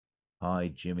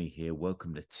Hi, Jimmy here.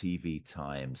 Welcome to TV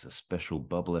Times, a special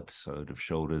bubble episode of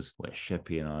Shoulders where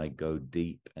Sheppy and I go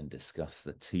deep and discuss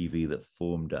the TV that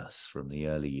formed us from the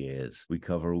early years. We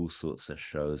cover all sorts of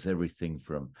shows, everything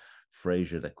from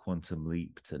Frasier to Quantum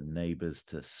Leap to Neighbours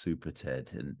to Super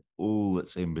Ted and all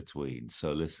that's in between.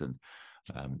 So listen,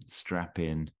 strap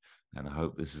in, and I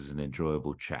hope this is an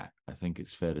enjoyable chat. I think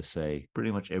it's fair to say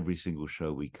pretty much every single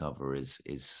show we cover is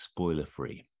spoiler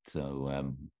free.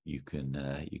 So you can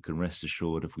rest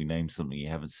assured if we name something you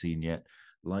haven't seen yet,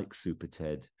 like Super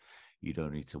Ted, you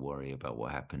don't need to worry about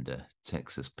what happened to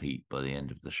Texas Pete by the end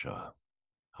of the show.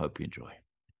 Hope you enjoy.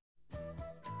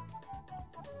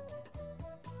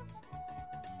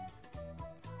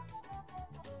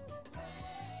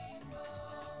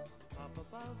 Up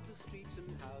above the streets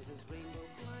and houses, rainbow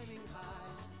climbing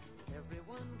high.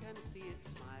 Everyone can see it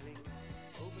smiling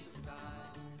over the sky.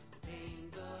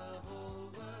 Paint the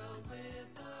whole world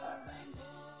with a rainbow.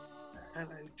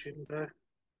 Hello, Jimbo.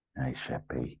 Hey,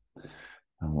 Sheppy.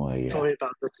 How are you? Sorry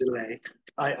about the delay.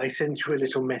 I sent you a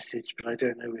little message, but I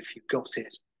don't know if you got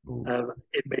it.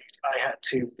 It made I had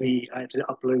to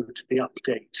upload the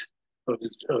update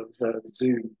of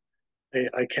Zoom.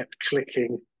 I kept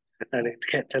clicking, and it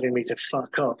kept telling me to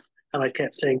fuck off. And I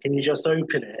kept saying, "Can you just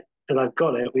open it? Because I've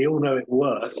got it. We all know it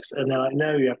works." And they're like,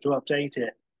 "No, you have to update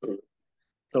it."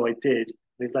 So I did.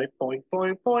 And it's like boink,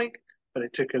 boink, boink. But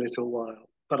it took a little while.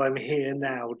 But I'm here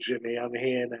now, Jimmy. I'm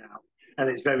here now, and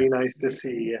it's very nice to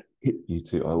see you. You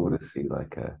too. I want to see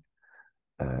like a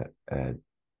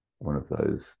one of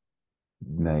those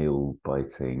nail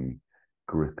biting,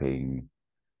 gripping,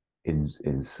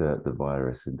 insert the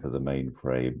virus into the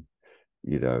mainframe,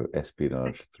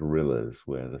 espionage thrillers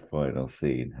where the final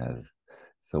scene has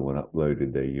someone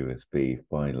uploaded their USB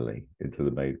finally into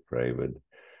the mainframe, and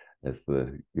as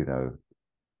the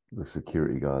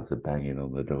security guards are banging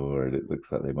on the door and it looks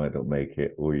like they might not make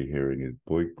it, all you're hearing is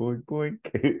boink, boink, boink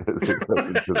as it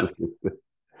comes into the system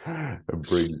and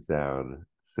brings down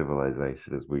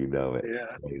civilization as we know it.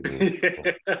 Yeah.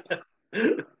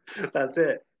 That's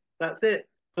it. That's it.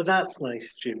 But that's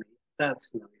nice, Jimmy.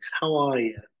 That's nice. How are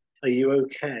you? Are you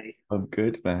okay? I'm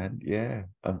good, man. Yeah,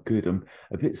 I'm good. I'm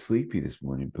a bit sleepy this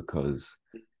morning because,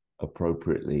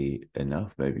 appropriately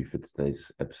enough, maybe for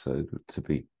today's episode to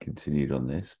be continued on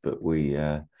this, but we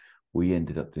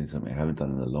ended up doing something I haven't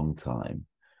done in a long time,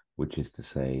 which is to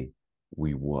say,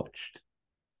 we watched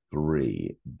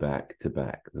three back to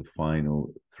back, the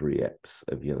final three eps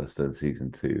of Yellowstone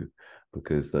season two,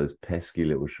 because those pesky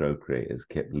little show creators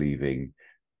kept leaving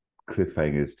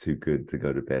cliffhangers too good to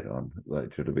go to bed on.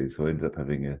 Like, do you know what I mean? So I ended up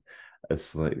having a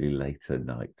slightly later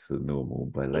night than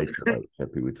normal. By later, like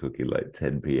Sheppy, we're talking like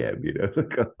 10 p.m.,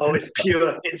 Oh, it's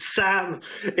pure. It's Sam.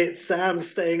 It's Sam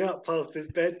staying up past his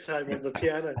bedtime on the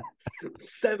piano.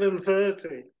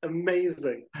 7:30.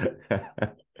 Amazing.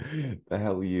 The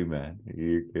hell are you, man? Are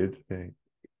you good?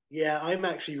 Yeah, I'm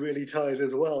actually really tired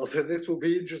as well. So this will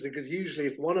be interesting because usually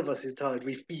if one of us is tired,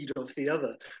 we feed off the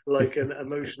other like an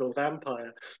emotional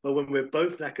vampire. But when we're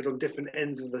both knackered on different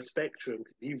ends of the spectrum,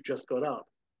 because you've just got up,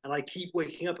 and I keep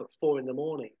waking up at 4 in the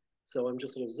morning, so I'm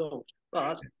just sort of zonked.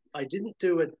 But I didn't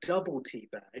do a double tea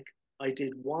bag. I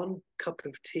did one cup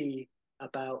of tea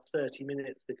about 30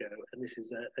 minutes ago, and this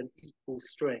is an equal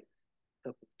strength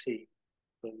cup of tea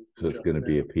So from it's going just to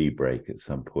be now. a pee break at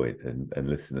some point, and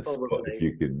listen to spot if Probably.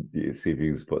 you can see if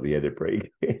you can spot the edit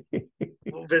break.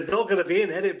 Well, there's not going to be an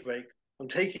edit break. I'm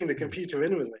taking the computer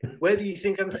in with me. Where do you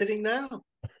think I'm sitting now?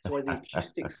 That's why the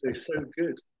acoustics are so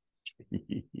good.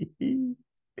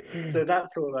 So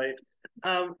that's all right.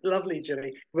 Lovely,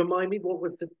 Jimmy. Remind me, what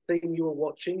was the thing you were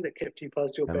watching that kept you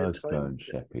past your bedtime? Yellowstone,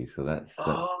 Sheppy. So that's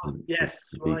Oh,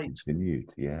 yes, to be right. continued.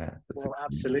 Yeah, that's a Well,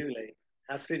 absolutely.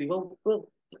 Absolutely.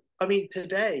 Well, I mean,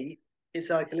 today it's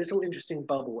like a little interesting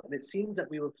bubble, and it seemed that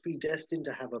we were predestined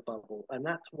to have a bubble, and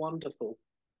that's wonderful.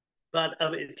 But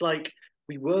it's like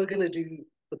we were going to do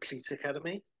the Police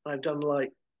Academy. I've done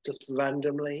like just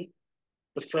randomly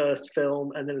the first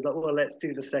film, and then it's like, well, let's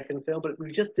do the second film. But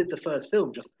we just did the first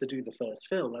film just to do the first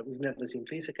film. Like we've never seen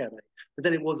Police Academy. But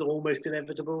then it was almost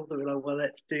inevitable that we are like, well,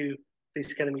 let's do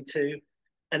Police Academy 2.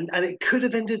 And it could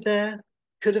have ended there,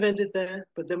 could have ended there.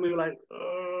 But then we were like,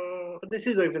 oh, this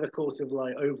is over the course of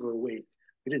like over a week.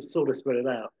 We did sort of spread it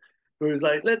out. But it was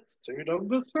like, let's do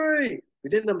number three. We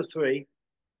did number three.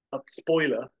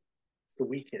 Spoiler, it's the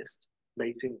weakest,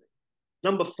 amazingly.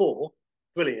 Number four,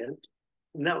 brilliant.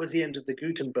 And that was the end of the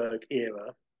Gutenberg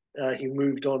era. He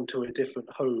moved on to a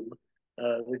different home,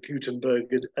 the Gutenberg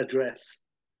address.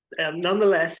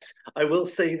 Nonetheless, I will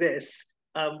say this.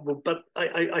 But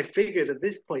I figured at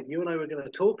this point you and I were going to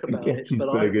talk about it, Getting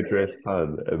but so good dress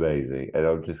fun, amazing. And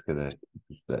I'm just gonna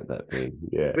just let that be.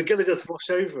 Yeah. we're going to just wash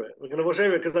over it. We're going to wash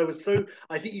over it because I was so.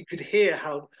 I think you could hear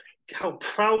how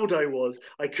proud I was.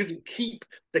 I couldn't keep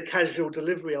the casual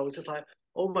delivery. I was just like,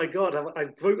 oh my god,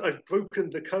 I've broken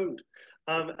the code.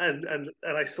 And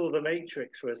I saw the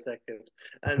Matrix for a second,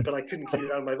 but I couldn't keep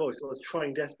it out of my voice. So I was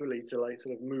trying desperately to like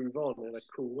sort of move on in a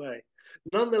cool way.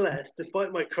 Nonetheless,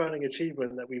 despite my crowning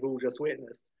achievement that we've all just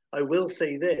witnessed, I will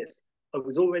say this: I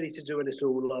was all ready to do a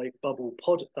little like bubble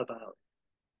pod about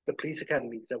the police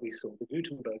academies that we saw, the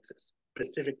Gutenbergs,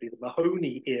 specifically the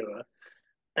Mahoney era,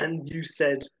 and you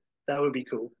said that would be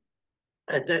cool.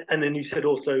 And then you said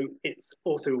also it's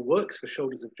also works for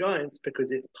Shoulders of Giants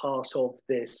because it's part of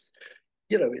this.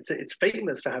 It's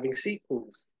famous for having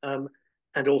sequels,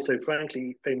 and also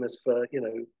frankly famous for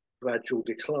gradual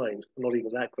decline, not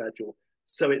even that gradual.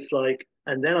 So it's like,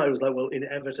 and then I was like, well,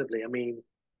 inevitably, I mean,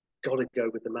 got to go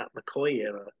with the Matt McCoy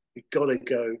era. We got to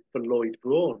go for Lloyd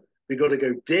Braun. We got to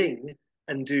go ding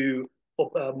and do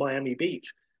Miami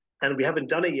Beach, and we haven't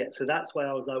done it yet. So that's why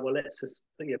I was like, well, let's just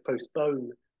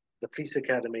postpone the Police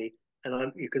Academy, and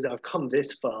I'm because I've come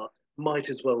this far, might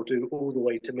as well do all the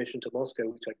way to Mission to Moscow,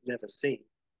 which I've never seen,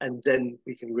 and then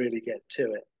we can really get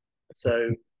to it.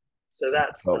 So, so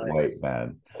that's Can't wait, nice.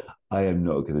 man. I am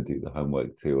not going to do the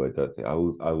homework too. I don't think I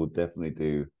will. I will definitely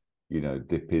do.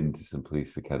 Dip into some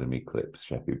Police Academy clips,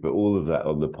 Sheppy. But all of that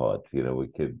on the pod. We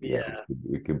could, yeah, Yeah,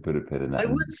 we can put a pin in that. I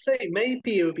And would say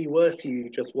maybe it would be worth you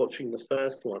just watching the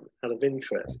first one out of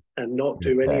interest and not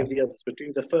do any okay, of the others, but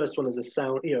do the first one as a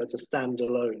sound, as a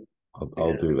standalone. I'll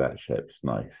Yeah, do that, Sheps.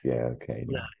 Nice. Yeah. Okay.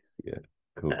 Nice. nice. Yeah.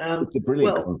 Cool. Um, It's a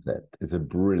brilliant well, concept. It's a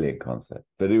brilliant concept.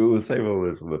 But it will save all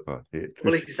this for the party. It's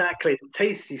well, just exactly. It's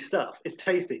tasty stuff. It's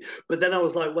tasty. But then I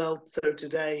was like, well, so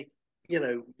today,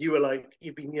 you were like,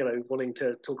 you've been, wanting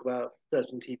to talk about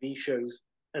certain TV shows.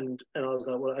 And I was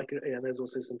like, well, and there's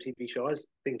also some TV show I was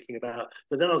thinking about.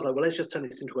 But then I was like, well, let's just turn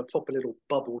this into a proper little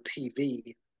bubble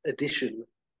TV edition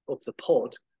of the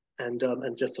pod and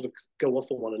just sort of go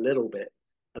off on one a little bit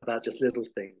about just little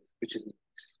things, which is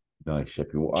nice. nice,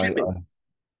 Sheppy. Well, Jimmy,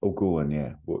 oh, go on.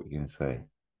 Yeah. What are you going to say?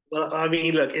 well, I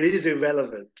mean, look, it is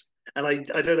irrelevant. And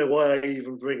I don't know why I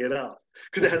even bring it up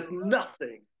because it has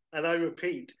nothing, and I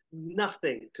repeat,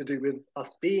 nothing to do with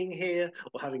us being here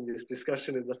or having this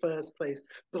discussion in the first place.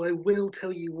 But I will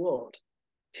tell you what,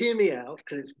 hear me out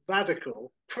because it's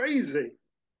radical, crazy.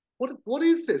 What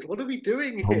is this? What are we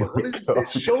doing Oh here? my What is this? God.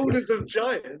 Shoulders of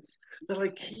Giants that I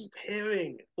keep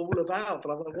hearing all about.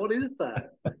 But I'm like, what is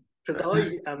that? Because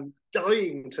I am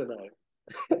dying to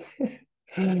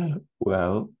know.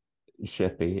 Well,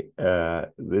 Sheppy,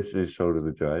 this is Shoulder of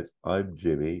the Giants. I'm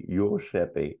Jimmy, you're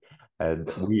Sheppy, and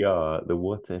we are the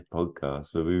What If podcast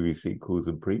for movie sequels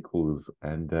and prequels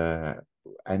and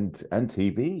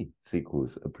TV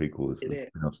sequels and prequels It and is.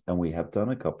 spin-offs. And we have done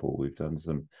a couple. We've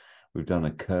done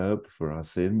a Curb for our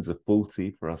sins, a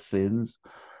 40 for our sins,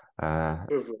 uh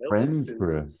Everyone else's Friends sins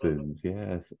for as our well. sins,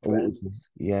 yes. Friends.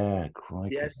 Yeah,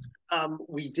 crikey. Yes,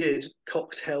 we did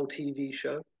cocktail TV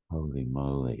show. Holy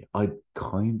moly. I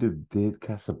kind of did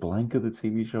Casablanca, the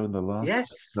TV show, in the last.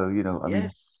 Yes, So, I mean,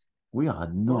 yes. we are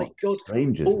My not God.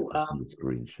 strangers Oh, to the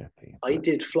screen, Sheppy. I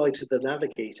did Flight of the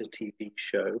Navigator TV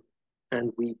show,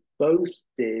 and we both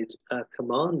did a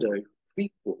Commando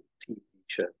prequel TV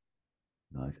show.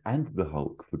 Nice. And the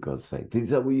Hulk, for God's sake. Is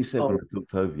that what you said when Oh I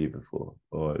talked over you before?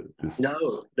 Or just.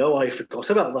 no, no, I forgot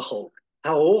about the Hulk.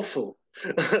 How awful!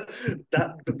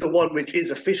 That the one which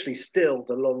is officially still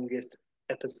the longest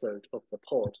episode of the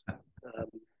pod, um,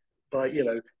 by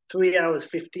 3 hours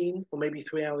 15 or maybe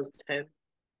 3 hours 10.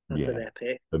 That's Yeah, an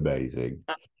epic. amazing.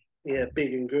 Yeah,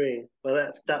 big and green. Well,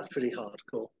 that's pretty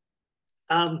hardcore.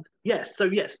 Yes. So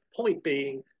yes. Point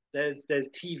being, there's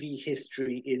TV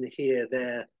history in here.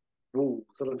 There rules,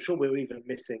 and I'm sure we're even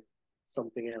missing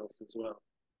something else as well.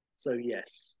 So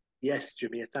yes, yes,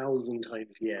 Jimmy, 1,000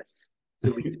 times yes.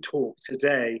 So we could talk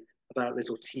today about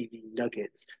little TV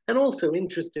nuggets, and also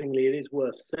interestingly, it is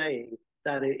worth saying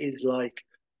that it is like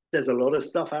there's a lot of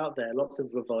stuff out there, lots of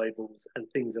revivals and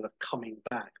things that are coming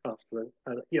back after.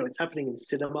 It's happening in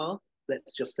cinema.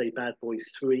 Let's just say Bad Boys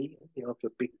 3, after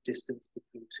a big distance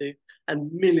between two, and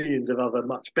millions of other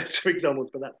much better examples,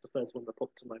 but that's the first one that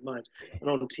popped to my mind. And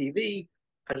on TV,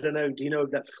 I don't know, do you know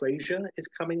that Frasier is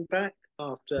coming back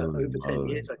after Holy over 10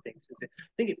 moly. years, I think, since I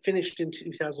think it finished in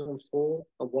 2004,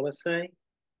 I want to say.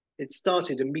 It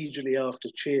started immediately after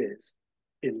Cheers,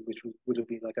 which would have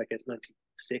been like, I guess,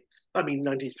 96. I mean,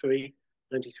 93,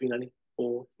 93,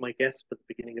 94, my guess, for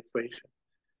the beginning of Frasier.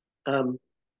 Um,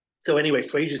 so anyway,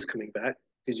 Frasier's coming back.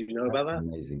 Did you know That's about that?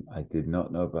 amazing. I did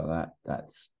not know about that.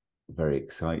 That's very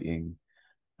exciting.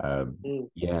 Mm.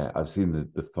 Yeah, I've seen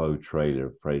the faux trailer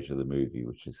of Frasier the movie,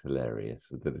 which is hilarious.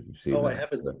 I don't know if you've seen Oh, I that.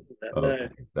 haven't But, seen that. oh, No. okay,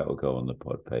 that will go on the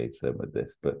pod page then with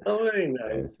this. But Oh, very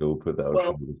nice. so we'll put that on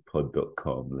Well,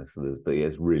 shoulderspod.com, listeners. But yeah,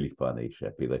 it's really funny,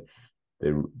 Sheppy.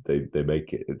 They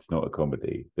make it. It's not a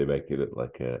comedy. They make it look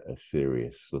like a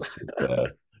serious sort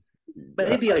of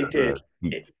maybe I did.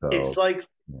 heat It, it's style. like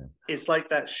Yeah. it's like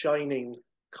that Shining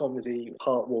comedy,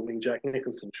 heartwarming Jack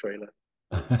Nicholson trailer.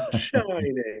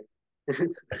 Shining.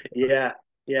 Yeah,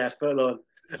 yeah, full on.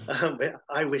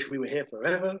 I wish we were here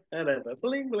forever and ever.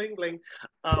 Bling, bling, bling.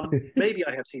 Maybe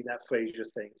I have seen that Frasier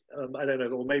thing. I don't know,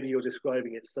 or maybe you're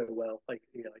describing it so well. Like,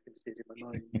 I can see it in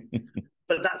my mind.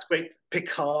 But that's great.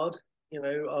 Picard,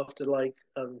 after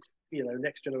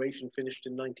Next Generation finished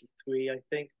in '93, I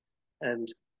think, and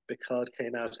Picard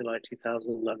came out in like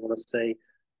 2000. I want to say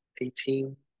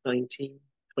 18, 19,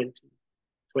 20,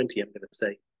 20. I'm going to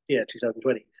say, yeah,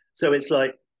 2020. So it's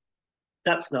like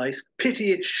that's nice.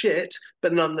 Pity it's shit,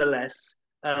 but nonetheless.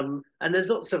 And there's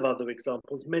lots of other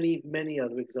examples, many, many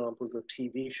other examples of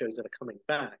TV shows that are coming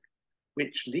back,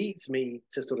 which leads me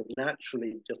to sort of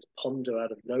naturally just ponder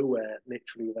out of nowhere,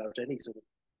 literally without any sort of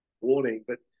warning.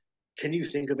 But can you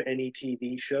think of any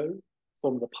TV show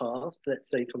from the past, let's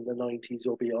say from the 90s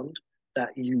or beyond,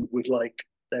 that you would like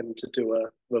them to do a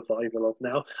revival of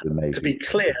now? To Amazing. be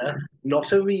clear,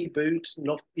 not a reboot,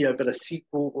 not but a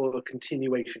sequel or a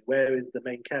continuation. Where is the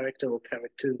main character or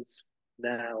characters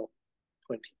now,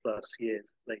 20 plus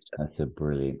years later? That's a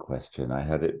brilliant question. I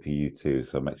had it for you too,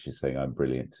 so I'm actually saying I'm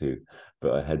brilliant too.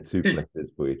 But I had two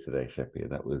questions for you today, Sheppy,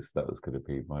 and that was going to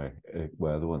be my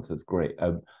other ones. That's great.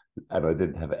 And I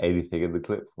didn't have anything in the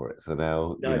clip for it, so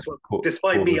now Nice. Well, poor,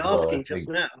 despite poor me as well. I asking just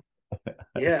think. now,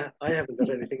 yeah, I haven't got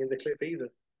anything in the clip either.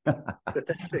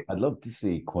 Pathetic. I'd love to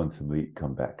see Quantum Leap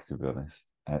come back, to be honest,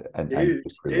 and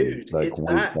Dude, like it's with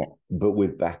back. that, but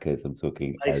with backers. I'm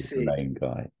talking I as the see. main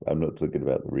guy. I'm not talking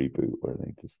about the reboot or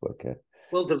anything. Just like a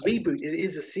Well, the reboot, it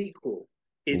is a sequel.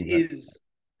 It exactly. is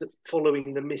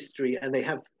following the mystery, and they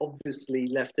have obviously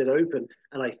left it open.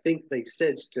 And I think they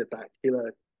said to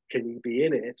Bakula, "Can you be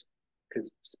in it?"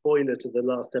 Because spoiler to the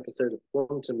last episode of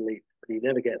Quantum Leap, but he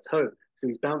never gets home, so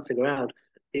he's bouncing around.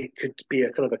 It could be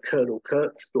a kind of a Colonel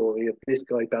Kurtz story of this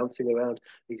guy bouncing around,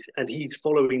 and he's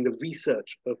following the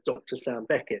research of Dr. Sam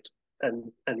Beckett,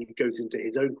 and he goes into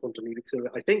his own quantum leap. So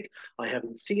I think I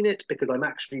haven't seen it because I'm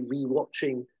actually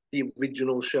rewatching the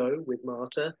original show with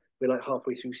Marta. We're like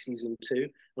halfway through season 2,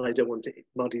 and I don't want to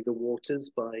muddy the waters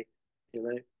by, you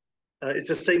know. It's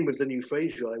the same with the new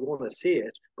Frasier. I want to see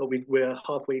it, but we're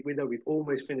halfway. We know we've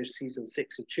almost finished season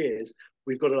 6 of Cheers.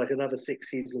 We've got like another 6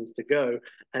 seasons to go,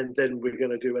 and then we're going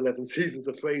to do 11 seasons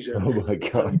of Frasier. Oh my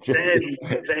So god!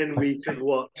 then we could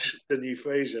watch the new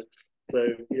Frasier. So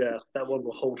yeah, that one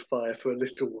will hold fire for a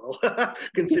little while.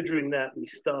 Considering that we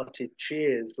started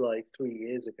Cheers like 3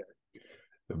 years ago.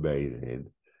 Amazing.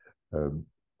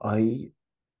 I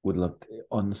would love to,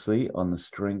 honestly, on the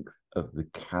strength of the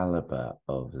caliber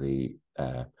of the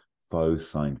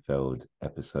faux Seinfeld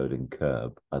episode in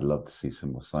Curb, I'd love to see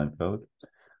some more Seinfeld.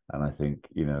 And I think,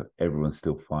 everyone's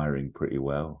still firing pretty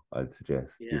well. I'd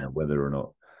suggest, Yeah, whether or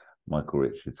not Michael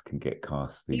Richards can get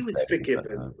cast he these was days, I don't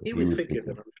forgiven. know, but He he was was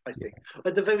forgiven. thinking, I yeah, think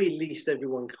at the very least,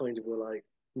 everyone kind of were like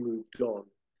moved on.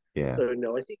 yeah. So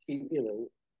no, I think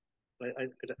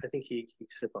I think he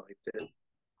survived it.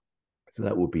 So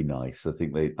that would be nice. I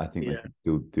think they Yeah. could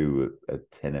still do a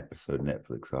 10 episode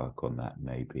Netflix arc on that,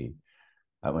 maybe.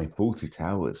 I mean, Fawlty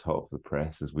Towers, hot off the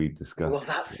press, as we've Well, discussed.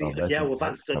 that's I the yeah. imagine Well,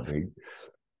 that's that's the coming.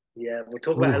 yeah. We'll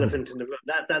talk about Ooh, elephant in the room.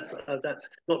 That's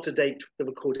not to date the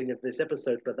recording of this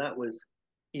episode, but that was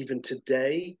even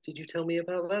today. Did you tell me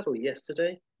about that or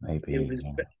yesterday? It maybe, was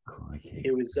yeah, it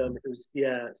crikey. was it was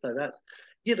yeah. So that's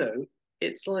you know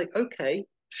it's like okay,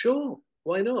 sure,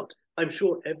 why not? I'm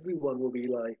sure everyone will be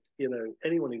like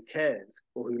anyone who cares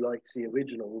or who likes the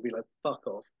original will be like fuck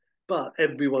off. But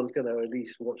everyone's going to at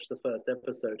least watch the first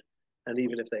episode, and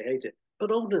even if they hate it.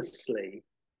 But honestly,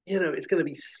 it's going to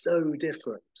be so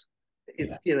different.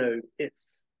 Yeah,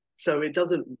 It's so it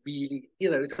doesn't really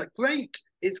it's like great.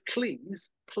 It's Cleese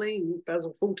playing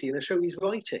Basil Fawlty in a show he's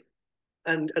writing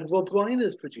and Rob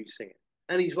Reiner's producing it,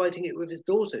 and he's writing it with his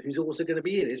daughter, who's also going to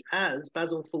be in it as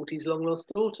Basil Fawlty's long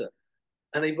lost daughter,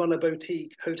 and they run a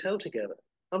boutique hotel together.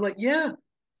 I'm like, yeah,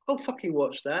 I'll fucking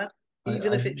watch that, I,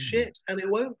 even I, if it's shit, and it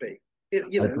won't be. I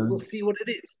We'll don't, see what it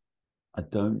is. I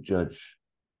don't judge.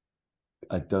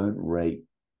 I don't rate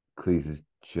Cleese's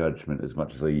judgment as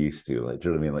much as I used to. Like, do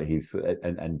you know what I mean? Like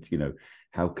and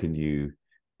how can you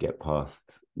get past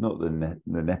not the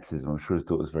nepotism? I'm sure his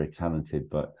daughter's very talented,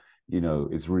 but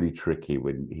it's really tricky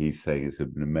when he's saying it's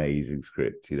an amazing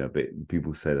script, but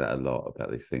people say that a lot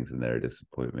about these things and they're a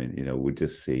disappointment. We'll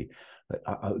just see. Like,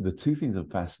 the two things I'm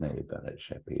fascinated about at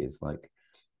Sheppy is like,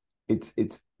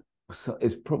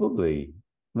 it's probably,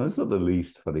 no, it's not the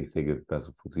least funny thing of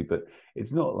Basil Fawlty, but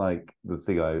it's not like the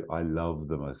thing I love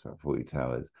the most about Fawlty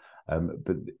Towers.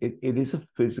 But it is a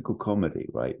physical comedy,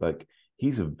 right? Like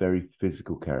he's a very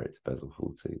physical character, Basil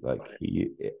Fawlty. Like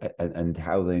Right. and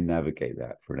how they navigate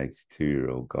that for an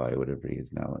 82-year-old guy or whatever he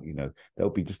is now, that'll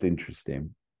be just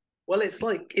interesting. Well, it's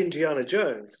like Indiana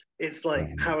Jones. It's like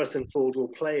Um, Harrison Ford will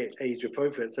play it age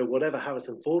appropriate. So whatever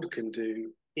Harrison Ford can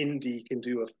do, Indy can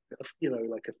do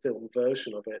like a film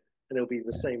version of it, and it'll be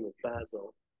the yeah, same with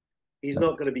Basil. He's that's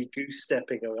not going to be goose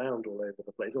stepping around all over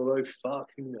the place. Although, fuck,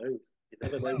 who knows? You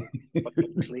never know with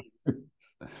fucking Cleese. and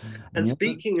And the other,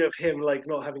 speaking of him, like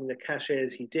not having the cachet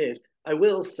as he did, I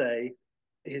will say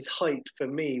his height for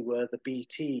me were the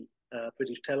BT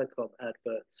British Telecom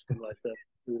adverts from like the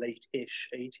late-ish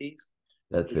 80s,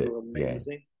 that's which it. were Yeah,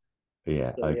 amazing.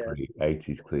 yeah, So I yeah, agree.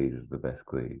 80s Cleese is the best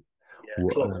Cleese. yeah,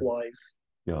 What clockwise.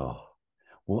 oh,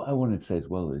 what I wanted to say as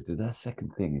well is that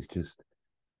second thing is just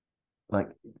like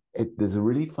there's a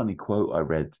really funny quote I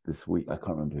read this week. I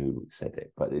can't remember who said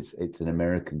it, but it's an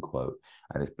American quote,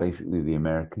 and it's basically the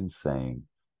Americans saying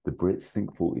the Brits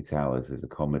think Fawlty Towers is a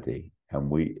comedy, and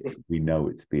we know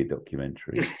it to be a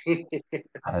documentary.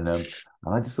 And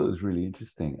I just thought it was really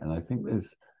interesting. And I think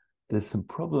there's some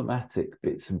problematic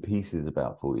bits and pieces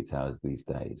about Fawlty Towers these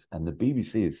days, and the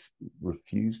BBC has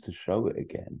refused to show it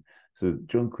again. So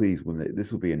John Cleese,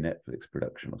 this will be a Netflix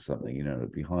production or something, it'll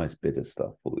be highest bidder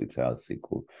stuff, Fawlty Towers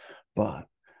sequel. But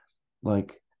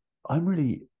like, I'm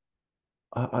really,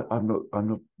 I'm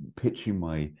not pitching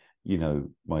I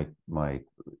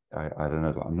don't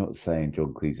know. I'm not saying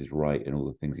John Cleese is right in all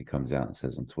the things he comes out and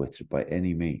says on Twitter by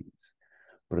any means.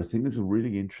 But I think there's a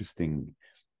really interesting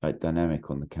dynamic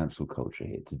on the cancel culture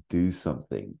here to do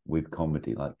something with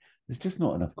comedy. Like, there's just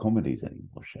not enough comedies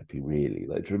anymore, Sheppy, really.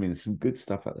 Like, do you know what I mean? There's some good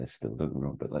stuff out there still, don't get me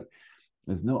wrong, but like,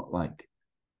 there's not like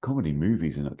comedy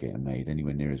movies are not getting made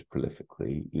anywhere near as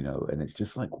prolifically, and it's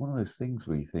just like one of those things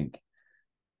where you think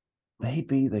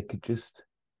maybe they could just,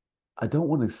 I don't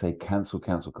want to say cancel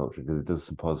culture because it does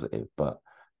some positive, but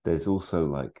there's also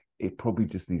like, it probably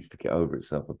just needs to get over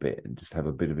itself a bit and just have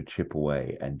a bit of a chip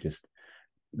away and just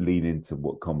lean into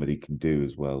what comedy can do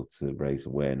as well to raise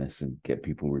awareness and get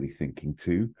people really thinking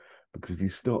too. Because if you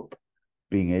stop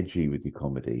being edgy with your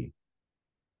comedy,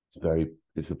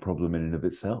 it's a problem in and of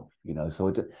itself,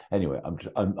 So anyway,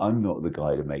 I'm not the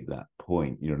guy to make that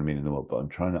point, you know what I mean, but I'm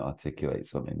trying to articulate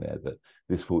something there that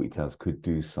this Fawlty Towers could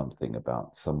do something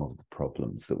about some of the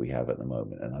problems that we have at the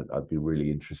moment, and I'd be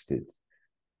really interested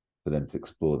for them to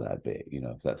explore that a bit,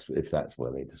 if that's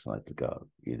where they decide to go,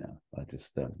 I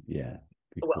just yeah,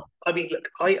 be cool. Well, I mean, look,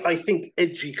 I think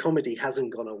edgy comedy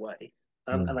hasn't gone away,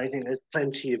 and Mm. I think there's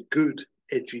plenty of good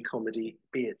edgy comedy,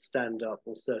 be it stand up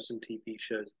or certain TV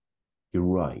shows. You're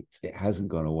right. It hasn't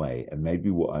gone away. And maybe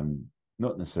what I'm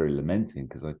not necessarily lamenting,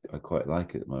 because I quite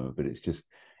like it at the moment, but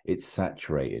it's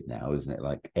saturated now, isn't it?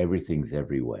 Like everything's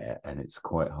everywhere and it's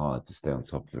quite hard to stay on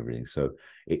top of everything. So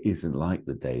it isn't like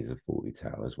the days of Fawlty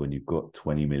Towers when you've got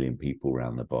 20 million people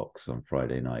around the box on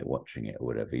Friday night watching it or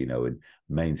whatever, and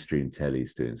mainstream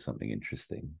telly's doing something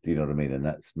interesting. Do you know what I mean?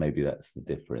 And maybe that's the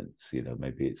difference,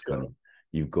 maybe it's kind Sure. of,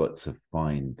 you've got to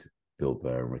find Bill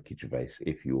Burr and Ricky Gervais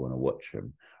if you want to watch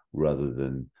them rather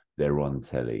than they're on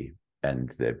telly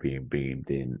and they're being beamed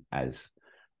in as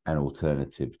an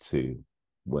alternative to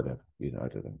whatever, I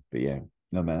don't know. But yeah,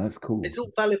 no, man, that's cool. It's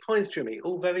all valid points, Jimmy.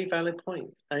 All very valid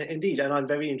points, indeed. And I'm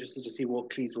very interested to see what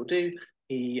Cleese will do.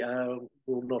 He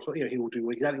will not, he will do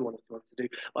exactly what he wants to do.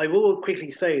 I will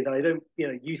quickly say that I don't,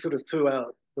 you sort of threw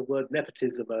out the word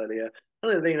nepotism earlier. I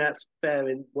don't think that's fair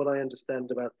in what I understand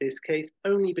about this case,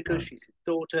 only because Right. she's his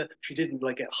daughter. She didn't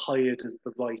like get hired as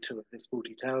the writer of this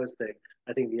Fawlty Towers thing.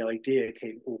 I think the idea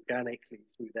came organically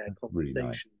through their Really nice.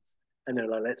 conversations and they're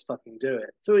like, let's fucking do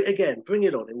it. So again, bring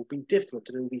it on. It will be different,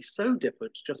 and it will be so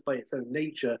different just by its own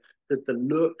nature because the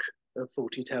look of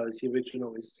Fawlty Towers, the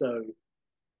original, is so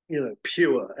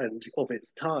pure and of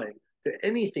its time. So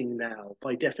anything now,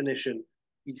 by definition,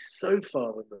 is so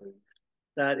far removed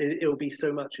that it'll be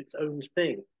so much its own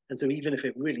thing. And so even if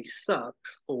it really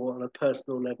sucks, or on a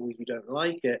personal level you don't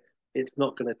like it, it's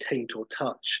not going to taint or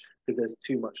touch because there's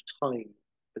too much time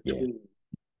Yeah. between.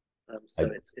 So I,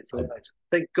 it's I, all right.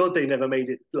 Thank God they never made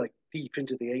it like deep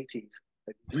into the 80s,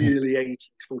 like really 80s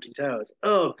Fawlty Towers.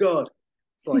 Oh God,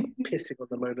 it's like pissing on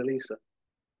the Mona Lisa.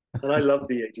 And I love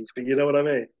the 80s, but you know what I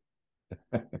mean?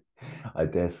 I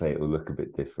dare say it will look a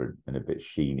bit different and a bit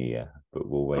sheenier, but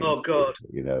we'll wait and Oh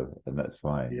see, God, and that's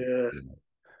fine. yeah,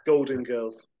 Golden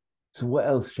Girls. So what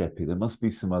else, Sheppy? There must be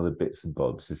some other bits and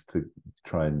bobs just to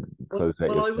try and close out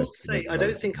Well, your I will question say of I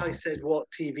don't think I said what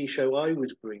TV show I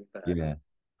would bring back. yeah.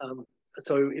 Um,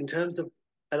 so in terms of,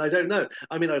 and I don't know.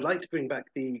 I mean, I'd like to bring back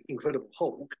the Incredible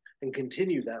Hulk and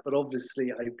continue that, but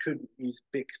obviously I couldn't use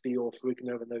Bixby or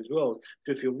Ferrigno in those roles.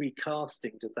 So if you're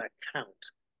recasting, does that count?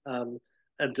 Um,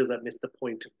 and does that miss the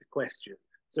point of the question?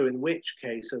 So in which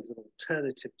case, as an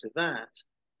alternative to that,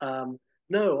 um,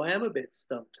 no, I am a bit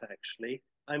stumped actually.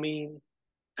 I mean,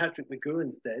 Patrick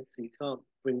McGowan's dead, so you can't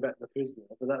bring back the prisoner,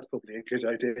 but that's probably a good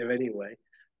idea anyway.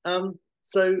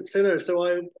 So no, so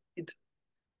it,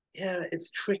 yeah,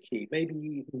 it's tricky.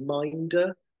 Maybe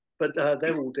Minder, but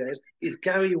they're all dead. Is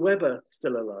Gary Weber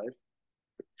still alive?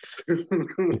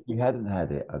 If you hadn't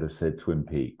had it, I'd have said Twin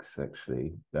Peaks.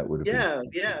 Actually, that would have been Yeah,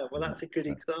 yeah. Well, that's a good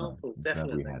that's fine. example, I'm glad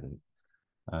we definitely. had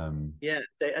it. Yeah,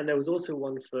 and there was also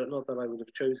one for not that I would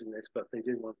have chosen this, but they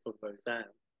did one for Roseanne.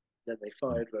 Then they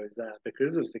fired Roseanne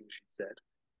because of things she said,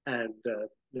 and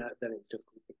then it's just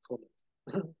called The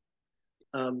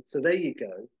Conners. So there you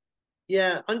go.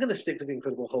 Yeah, I'm going to stick with the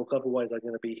Incredible Hulk. Otherwise, I'm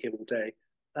going to be here all day.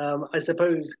 I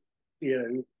suppose you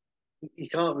know you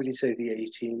can't really say the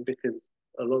 18 because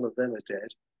a lot of them are dead.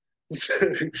 So,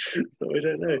 so I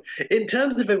don't know. In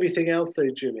terms of everything else, though,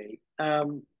 Jimmy,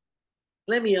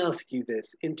 let me ask you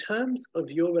this. In terms of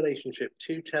your relationship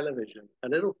to television, a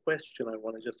little question I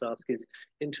want to just ask is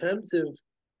in terms of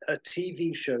a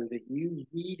TV show that you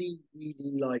really,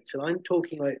 really liked, and I'm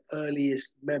talking like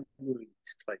earliest memories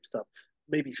type stuff,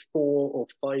 maybe 4 or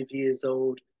 5 years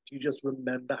old. Do you just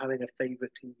remember having a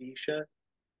favorite TV show?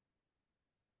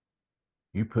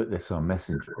 You put this on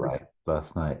Messenger right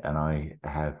last night, and I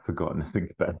have forgotten to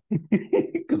think about it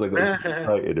because I got so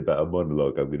excited about a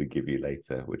monologue I'm going to give you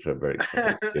later, which I'm very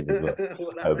excited to give as well.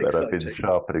 Well, that's But I've been exciting.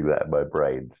 sharpening that in my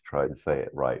brain to try and say it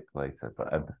right later.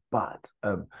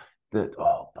 That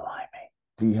blimey,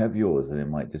 do you have yours? And it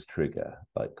might just trigger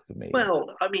like for me.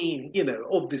 Well, I mean,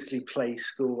 obviously play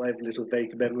school. I have little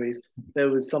vague memories. There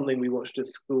was something we watched at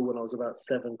school when I was about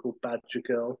 7 called Badger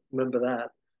Girl. Remember that?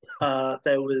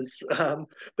 There was,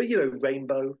 but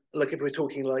Rainbow. Like if we're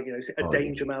talking like a Oh yeah,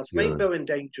 Danger Mouse, you're Rainbow and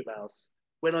Danger Mouse.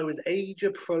 When I was age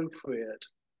appropriate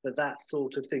for that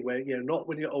sort of thing, where not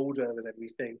when you're older and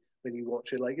everything, when you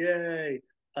watch it like yay,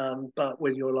 but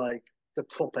when you're like the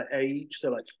proper age,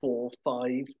 so like 4,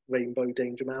 5, Rainbow,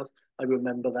 Danger Mouse. I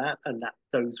remember that, and that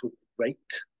those were great.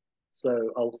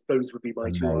 So those would be my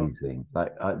two answers. amazing.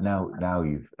 Like now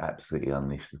you've absolutely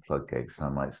unleashed the floodgates. I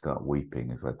might start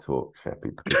weeping as I talk,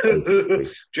 Sheppy, because basically.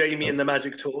 Jamie and the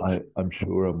Magic Torch. I'm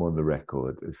sure I'm on the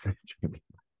record as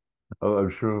oh, I'm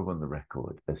sure I'm on the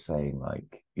record as saying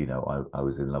like, I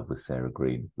was in love with Sarah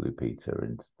Green, Blue Peter,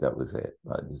 and that was it.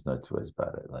 Like, there's no two ways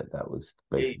about it. Like, that was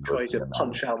You basically tried to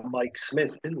punch out Mike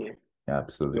Smith, didn't you? You're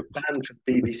absolutely banned from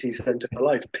BBC Centre for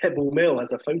Life. Pebble Mill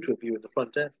has a photo of you at the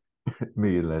front desk.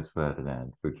 me and Les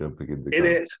Ferdinand for jumping in the In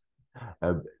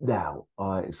car. it. Now,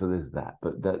 so there's that,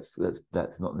 but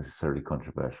that's not necessarily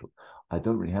controversial. I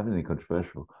don't really have anything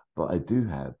controversial, but I do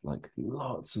have like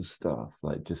lots of stuff,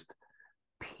 like just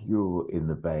pure in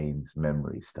the veins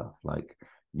memory stuff. Like,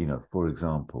 for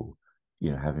example,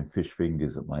 having fish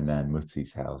fingers at my nan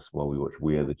Mutti's house while we watch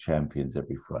We Are the Champions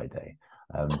every Friday.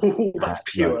 Oh, that's Like,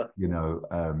 pure.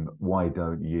 Why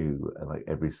Don't You, like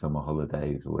every summer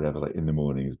holidays or whatever, like in the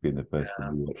mornings being the first thing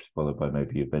Yeah. we watch, followed by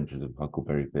maybe Adventures of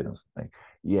Huckleberry Finn or something.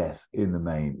 Yes, in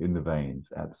the veins,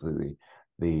 absolutely.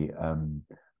 The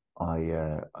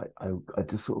I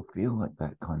just sort of feel like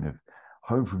that kind of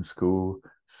home from school,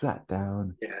 sat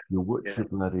down, Yeah. you watch Yeah. your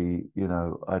bloody,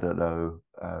 I don't know,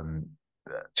 I was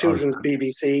Children's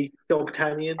BBC,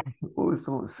 Dogtanian, always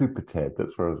thought Super Ted.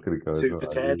 That's where I was going to go as well. Super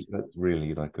Ted. That's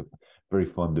really like a very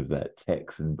fond of that.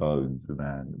 Tex and Bones,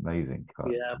 man, amazing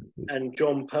cut. Yeah. And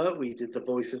John Pertwee did the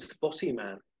voice of Spotty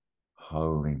Man.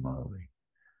 Holy moly,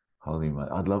 holy moly!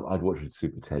 I'd watch it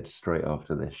Super Ted straight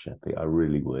after this, Sheppy. I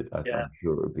really would. Yeah. I'm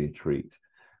sure it would be a treat.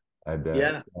 And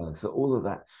Yeah. so all of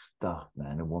that stuff,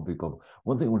 man, and one big bubble.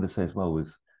 One thing I wanted to say as well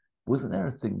wasn't there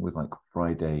a thing with like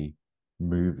Friday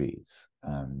movies?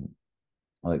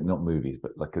 Like not movies,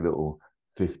 but like a little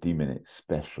 50-minute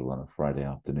special on a Friday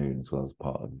afternoon as well as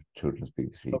part of children's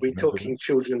BBC. Are Do we you remember talking that?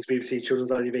 children's BBC,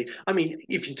 children's ITV? I mean,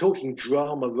 if you're talking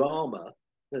drama rama,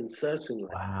 then certainly.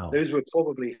 Wow. Those were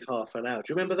probably half an hour.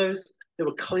 Do you remember those? They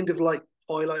were kind of like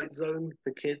Twilight Zone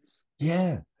for kids.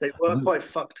 Yeah. They were And quite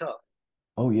fucked up.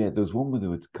 oh yeah, there was one where there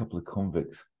was a couple of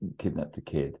convicts kidnapped a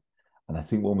kid. And I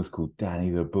think one was called Danny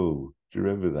the Bull. Do you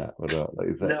remember that? Or not? Like,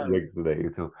 is that No. regularly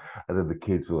at all? And then the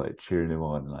kids were like cheering him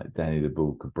on, like Danny the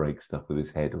Bull could break stuff with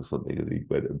his head or something, and he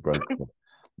went and broke stuff.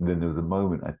 And then there was a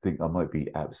moment, I think I might be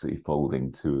absolutely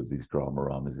folding two of these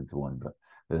drama-ramas into one, but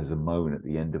there's a moment at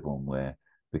the end of one where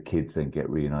the kids then get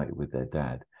reunited with their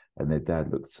dad, and their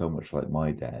dad looked so much like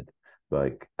my dad.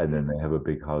 Like, and then they have a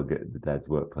big hug at the dad's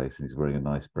workplace, and he's wearing a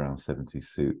nice brown 70s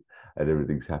suit, and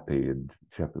everything's happy and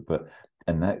shepherd. But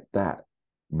and that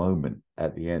moment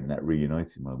at the end, that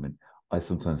reuniting moment, I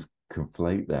sometimes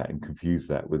conflate that and confuse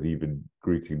that with even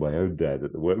greeting my own dad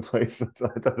at the workplace.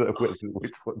 I don't know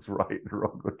which one's right and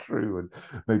wrong or true. And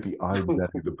maybe I'm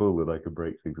Daddy the Bull and I can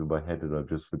break things in my head and I've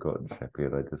just forgotten Sheppy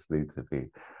and I just need to be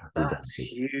That's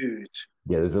reminded. huge.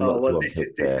 Yeah, there's a Oh lot well, to this unpick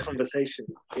is this there. conversation.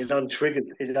 It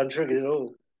untriggers it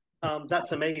all.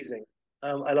 That's amazing.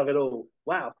 I love it all.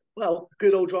 Wow. Well,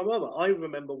 good old drama. I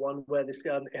remember one where this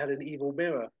it had an evil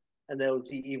mirror, and there was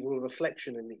the evil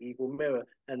reflection in the evil mirror,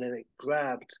 and then it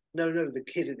grabbed. No, the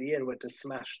kid at the end went to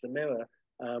smash the mirror,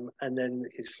 and then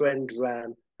his friend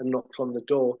ran and knocked on the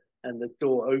door, and the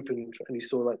door opened, and you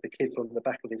saw like the kid from the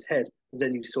back of his head, and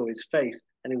then you saw his face,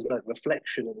 and it was like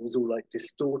reflection, and it was all like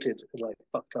distorted and like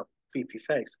fucked up, creepy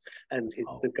face, and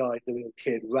Oh, the little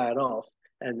kid ran off,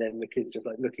 and then the kid's just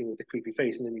like looking with the creepy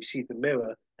face, and then you see the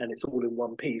mirror, and it's all in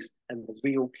one piece, and the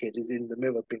real kid is in the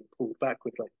mirror being pulled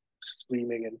backwards, like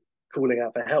screaming and calling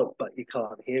out for help, but you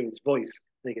can't hear his voice,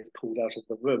 and he gets pulled out of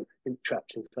the room and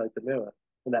trapped inside the mirror,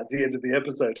 and that's the end of the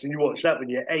episode. And you watch that when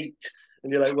you're 8,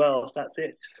 and you're like, well, that's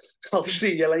it. I'll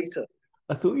see you later.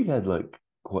 I thought you had like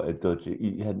quite a dodgy.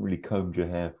 You hadn't really combed your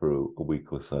hair for a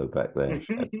week or so back there.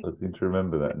 Shep. I seem to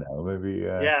remember that now. Maybe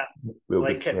Yeah, a little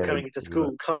and I bit kept scared. coming into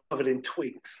school covered in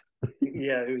twigs.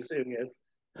 Yeah, it was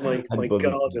my Hadn't bothered to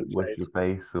garden wash your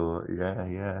face. face or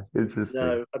yeah, interesting.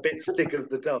 No, a bit stick of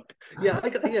the dump. Yeah,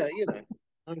 yeah,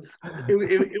 I was,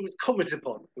 it was commented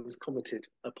upon. It was commented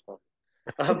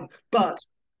upon. But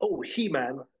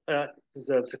He-Man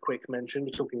deserves a quick mention. We're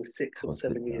talking Of six or course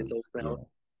it 7 years does. old now.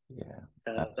 Yeah,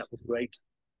 That was absolutely. great.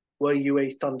 Were you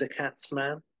a Thundercats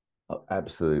man? Oh,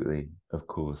 absolutely, of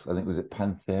course. I think was it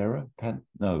Panthera?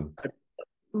 No,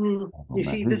 oh You man,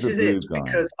 see, who's this the is it blue guy?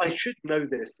 because I should know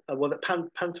this. Well,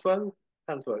 Panthro,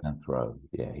 Panthro. Panthro.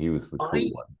 Yeah, he was the cool I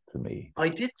one to me. I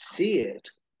did see it,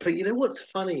 but you know what's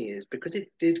funny is because it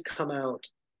did come out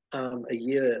a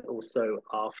year or so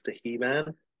after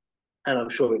He-Man, and I'm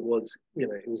sure it was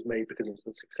made because of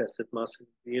the success of Masters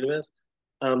of the Universe.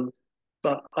 Um,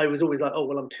 but I was always like, oh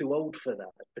well, I'm too old for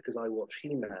that because I watched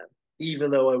He-Man, even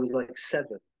though I was like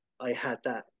 7. I had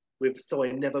that so I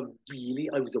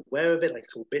was aware of it. I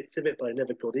saw bits of it, but I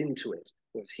never got into it.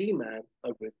 Whereas He-Man,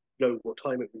 I would know what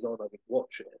time it was on. I would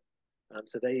watch it.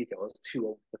 So there you go. I was too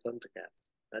old for Thundercats.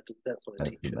 That's not a That's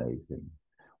teacher. amazing.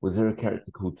 Was there a Yeah.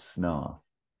 character called Snarf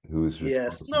who was Yeah.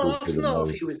 responsible for the Snarf.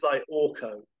 most? He was like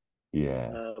Orko,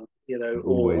 Yeah, or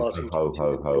always the ho R2D2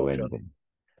 ho and ho Roger. ending.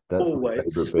 That's my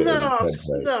Always favorite bit of the snarf,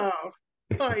 template. snarf.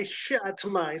 I shat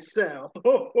myself.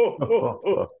 Ho, ho, ho,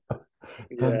 ho.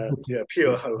 Yeah, yeah,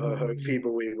 pure ho ho ho,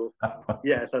 feeble weevil.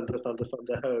 Yeah, thunder, thunder,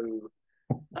 thunder, ho.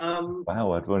 Um,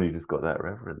 Wow, I've only just got that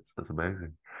reference. That's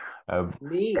amazing. Um,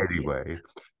 Me. anyway,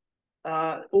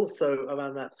 Also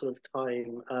around that sort of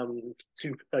time,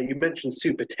 you mentioned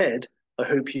Super Ted. I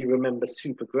hope you remember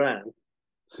Super Gran.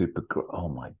 Oh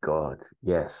my God,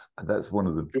 yes, that's one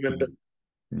of the Do you remember? key.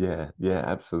 Yeah,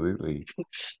 absolutely.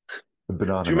 The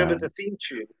Banana Do you remember Man. the theme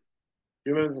tune? Do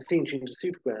you remember the theme tune to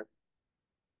Super Gran?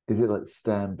 Is it like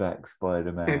Stand Back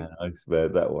Spider-Man? I swear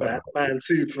that one. Batman,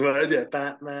 Superman, yeah,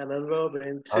 Batman and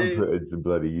Robin I'm too. putting some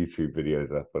bloody YouTube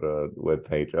videos up on our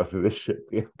webpage after this shit.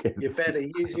 You better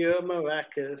use your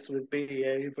maracas with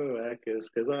BA Baracus,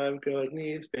 because I've got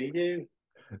news for you.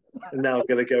 And now I'm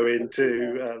going to go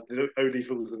into the Only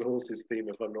Fools and Horses theme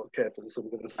if I'm not careful, so I'm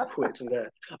going to quit there.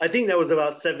 I think that was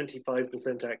about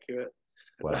 75% accurate.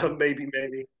 Wow. Maybe.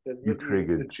 You The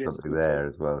triggered gist something was right. there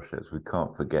as well, Shets. We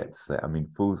can't forget to say. I mean,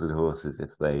 Fools and Horses,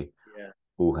 if they Yeah.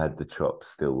 all had the chops,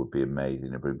 still would be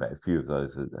amazing. A few of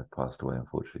those have passed away,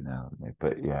 unfortunately, now, haven't they?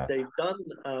 But yeah,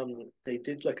 They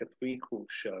did like a prequel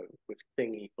show with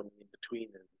Thingy from The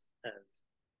Inbetweeners as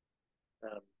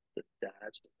the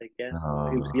dad, I guess.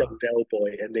 He was oh, young Del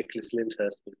Boy and Nicholas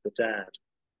Lyndhurst was the dad.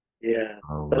 Yeah.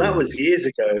 oh, But that really? was years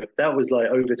ago. That was like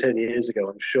over 10 years ago,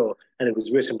 I'm sure. And it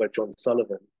was written by John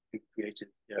Sullivan, who created.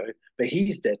 But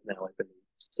he's dead now, I believe.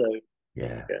 So there you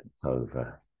Yeah, go. it's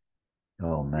over.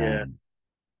 Oh Yeah. man,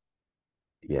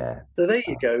 yeah. So there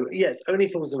you go. Yes, Only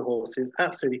Fools and Horses,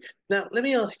 absolutely. Now, let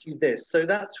me ask you this. So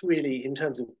that's really in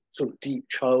terms of sort of deep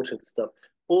childhood stuff.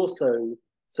 Also,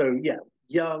 so yeah,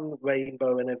 young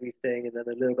Rainbow and everything, and then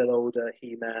a little bit older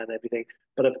He-Man, everything.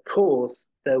 But of course,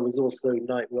 there was also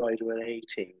Knight Rider and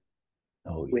A-Team,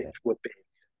 Oh which yeah, were big,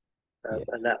 yeah,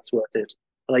 and that's worth it.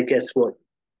 And I guess what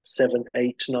 7,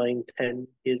 8, 9, 10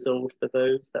 years old for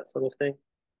those, that sort of thing.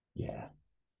 yeah.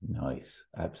 Nice,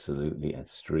 absolutely. And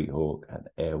Street Hawk and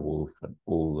Airwolf and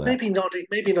all that. Maybe not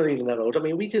even that old. I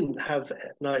mean, we didn't have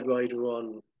Knight Rider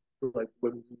on like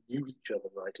when we knew each other,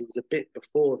 right? It was a bit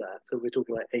before that, so we're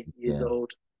talking like 8 years Yeah,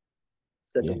 old,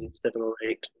 yeah. 7 or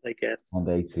 8, I guess. And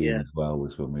A-Team Yeah, as well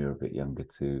was when we were a bit younger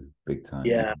too, big time,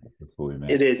 yeah. before we It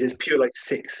met. is. It's pure like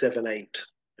 6, 7, 8.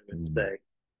 I would Mm. say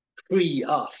pre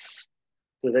us.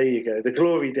 So there you go. The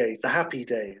glory days, the happy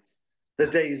days, the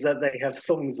days that they have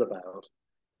songs about.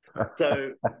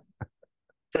 So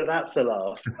so that's a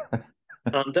laugh.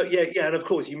 Yeah, yeah, and of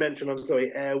course you mentioned. I'm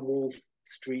sorry, Airwolf,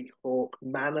 Street Hawk,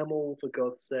 Manimal, for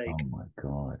God's Oh sake. my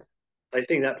God. I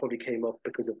think that probably came off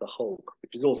because of the Hulk,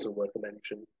 which is also worth a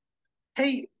mention.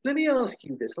 Hey, let me ask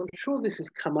you this. I'm sure this has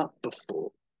come up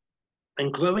before.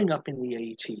 And growing up in the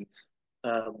 80s,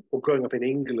 or growing up in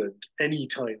England any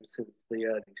time since the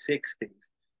early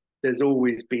 60s, there's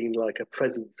always been like a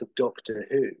presence of Doctor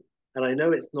Who. And I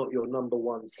know it's not your number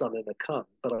one son in a cunt,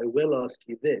 but I will ask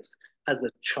you this. As a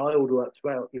child or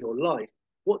throughout your life,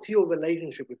 what's your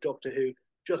relationship with Doctor Who,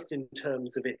 just in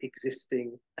terms of it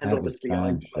existing? And Avid obviously,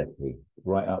 fan, Sheppy,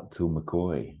 right up till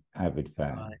McCoy. Avid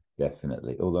fan, right.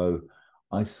 definitely. Although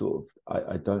I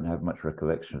don't have much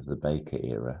recollection of the Baker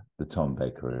era, the Tom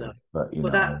Baker era, No. but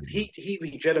Well, that he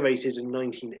regenerated in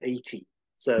 1980, yeah,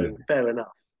 so fair enough.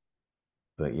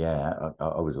 but yeah,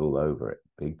 I was all over it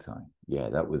big time. Yeah,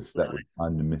 that was Nice.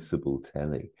 unmissable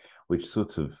telly, which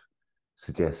sort of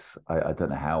suggests I don't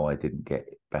know how I didn't get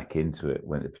back into it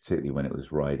particularly when it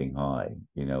was riding high.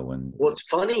 When What's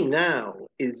funny now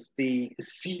is the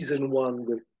season one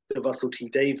with the Russell T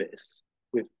Davis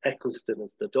with Eccleston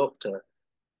as the Doctor.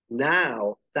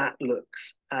 Now that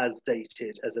looks as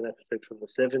dated as an episode from the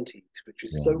 70s, which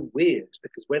is yeah, so weird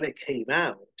because when it came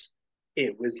out,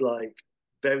 it was like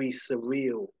very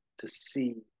surreal to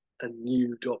see a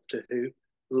new Doctor Who,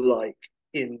 like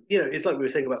it's like we were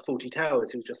saying about Forty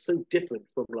Towers. It was just so different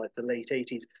from like the late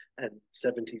 80s and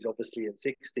 70s, obviously, and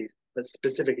 60s. But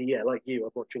specifically, yeah, like you,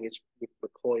 I'm watching it with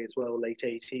McCoy as well, late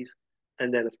 80s.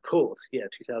 And then, of course, yeah,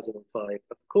 2005,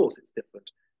 of course, it's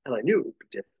different. And I knew it would be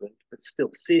different, but still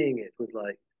seeing it was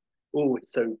like, oh,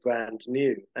 it's so brand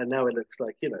new. And now it looks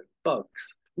like,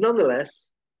 bugs.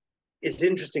 Nonetheless, it's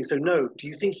interesting. So, no, do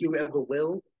you think you ever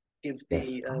will give yes,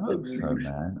 I the hope so, new?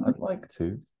 man. I'd like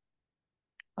to.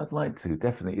 I'd like to,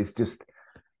 definitely.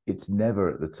 It's never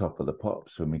at the top of the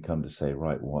pops when we come to say,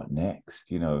 right, what next?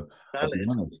 I'll be Valid?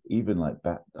 honest, even like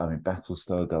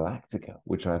Battlestar Galactica,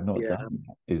 which I have not Yeah. done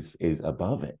yet, is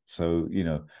above it. So,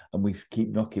 and we keep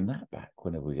knocking that back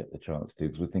whenever we get the chance to,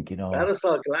 because we're thinking, oh,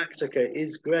 Battlestar Galactica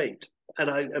is great.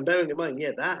 And bearing in mind,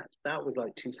 yeah, that was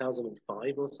like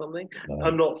 2005 or something.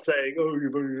 I'm no, not saying, oh,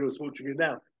 you're only just watching it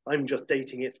now. I'm just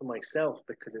dating it for myself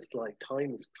because it's like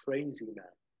time is crazy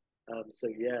now. So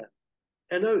yeah,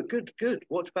 and no, good, good.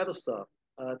 Watch Battlestar.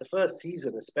 The first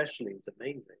season, especially, is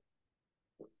amazing.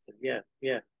 So, yeah,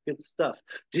 yeah, good stuff.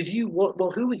 Did you what?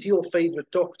 Well, who was your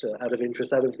favorite Doctor out of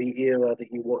interest, out of the era that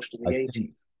you watched in I the think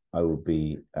 80s? I would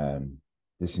be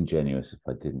disingenuous if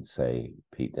I didn't say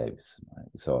Pete Davidson. Right?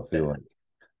 So I feel Fair. like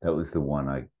that was the one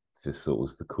I just thought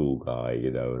was the cool guy,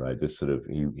 and I just sort of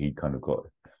he kind of got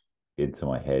into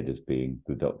my head as being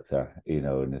the Doctor,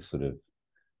 and it's sort of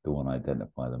the one I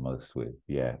identify the most with.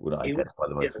 Yeah, would I He was, identify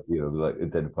the yeah, most with like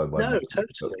identify my no, mate with the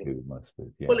Doctor totally. Who the most with?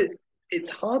 Well, Yeah, it's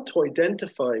hard to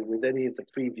identify with any of the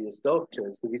previous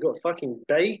Doctors because you've got fucking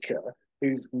Baker,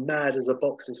 who's mad as a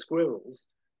box of squirrels,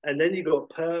 and then you've got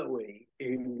Pertwee,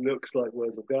 who looks like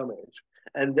Wurzel Gummidge,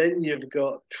 and then you've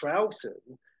got Troughton,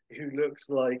 who looks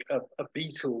like a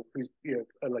Beatle, who's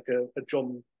like a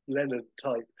John Lennon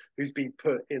type, who's been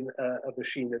put in a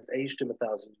machine that's aged him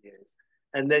 1,000 years,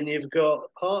 and then you've got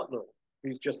Hartnell,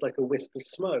 who's just like a wisp of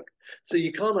smoke. So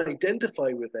you can't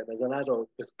identify with them as an adult,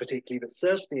 particularly, but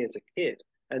certainly as a kid.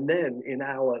 And then in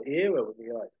our era, when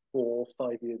you're like 4 or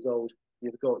 5 years old,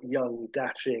 you've got young,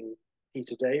 dashing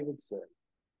Peter Davidson.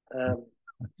 Um,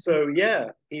 so yeah,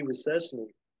 he was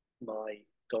certainly my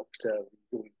doctor.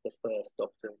 Always the first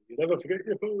doctor. You never forget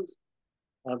your first.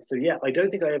 So yeah, I don't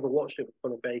think I ever watched it with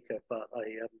Colin Baker, but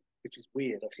which is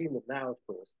weird. I've seen them now, of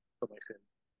course, for my sins,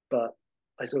 but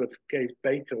I sort of gave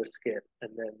Baker a skip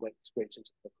and then went straight into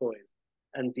McCoys.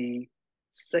 And the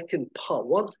second part,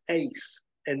 once Ace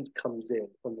end comes in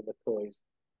on the McCoys,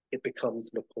 it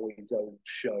becomes McCoy's own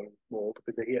show more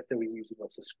because they were using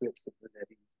lots of scripts and then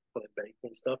Colin Baker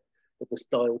and stuff. but the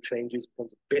style changes,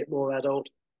 becomes a bit more adult.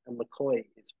 And McCoy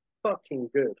is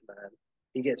fucking good, man.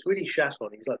 He gets really shat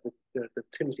on. He's like the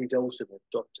Timothy Dalton of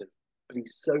Doctors, but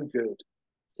he's so good.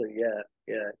 So yeah,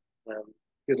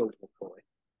 good old McCoy.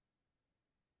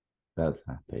 That's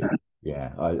happy.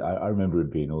 Yeah, I remember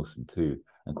it being awesome too,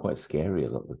 and quite scary a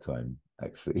lot of the time,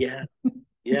 actually. Yeah,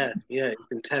 it's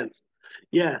intense.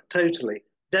 Yeah, totally.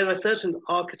 There are certain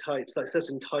archetypes, like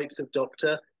certain types of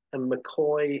doctor, and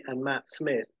McCoy and Matt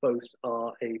Smith both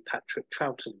are a Patrick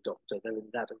Troughton doctor. They're in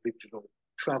that original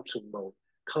Troughton mold,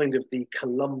 kind of the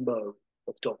Columbo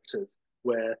of doctors,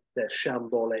 where they're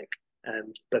shambolic,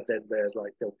 but then they're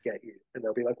like they'll get you, and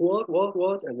they'll be like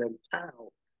what, and then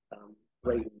pow,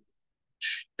 brain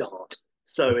dart.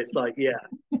 So it's like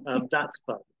that's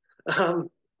fun.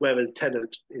 Whereas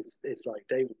Tennant is like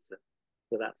Davidson,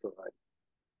 so that's all right.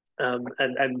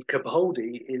 And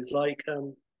Capaldi is like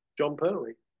John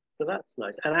Pertwee, so that's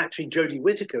nice. And actually, Jodie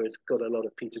Whittaker has got a lot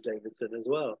of Peter Davidson as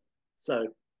well. So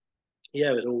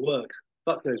yeah, it all works.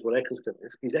 Fuck knows what Eccleston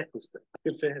is. He's Eccleston.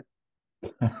 Good for him.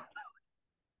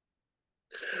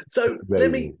 So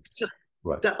let me just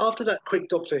after that quick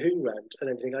Doctor Who rant and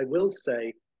everything, I will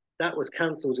say that was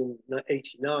cancelled in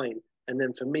 '89, and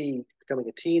then for me becoming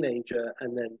a teenager,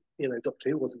 and then Doctor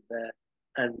Who wasn't there,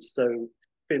 and so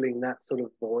filling that sort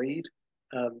of void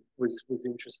was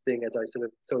interesting. As I sort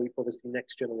of obviously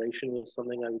Next Generation was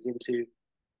something I was into,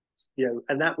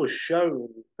 and that was shown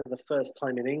for the first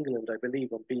time in England, I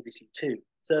believe, on BBC Two,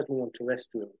 certainly on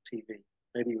terrestrial TV.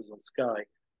 Maybe it was on Sky.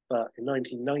 But in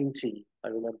 1990, I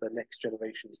remember Next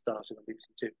Generation started on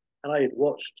BBC Two, and I had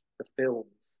watched the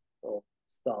films of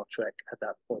Star Trek at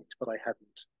that point, but I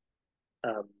hadn't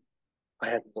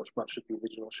watched much of the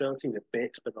original show. I'd seen a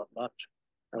bit, but not much.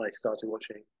 And I started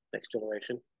watching Next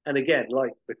Generation. And again,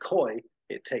 like McCoy,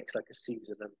 it takes like a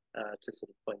season to sort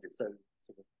of find its own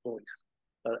sort of voice.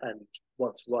 And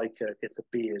once Riker gets a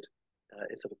beard,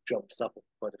 it sort of jumps up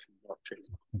quite a few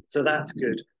notches. So that's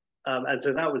good. And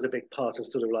so that was a big part of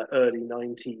sort of like early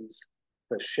 90s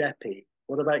for Sheppy.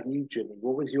 What about you, Jimmy?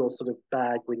 What was your sort of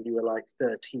bag when you were like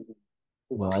 13?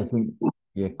 14? Well, I think,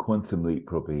 Quantum Leap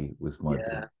probably was my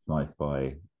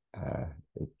sci-fi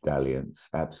dalliance,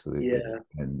 absolutely. Yeah.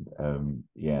 And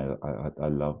I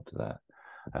loved that.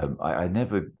 I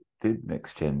never did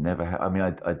Next Gen, never I mean,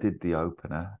 I did the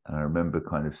opener, and I remember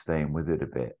kind of staying with it a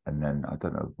bit. And then I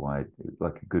don't know why,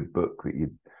 like a good book that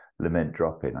you'd lament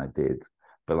dropping, I did.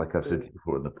 But like I've said to you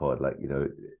before in the pod, like,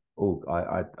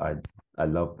 I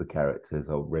love the characters.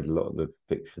 I read a lot of the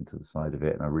fiction to the side of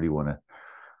it, and I really want to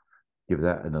give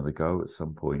that another go at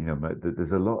some point.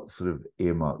 There's a lot sort of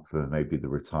earmarked for maybe the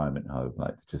retirement home,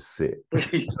 like to just sit.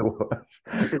 But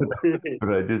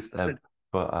I just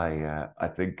I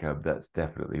think that's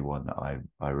definitely one that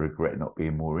I regret not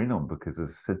being more in on, because as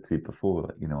I said to you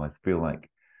before, I feel like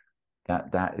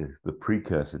that is the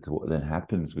precursor to what then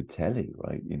happens with telly,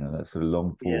 right? That sort of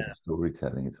long form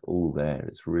storytelling. It's all there.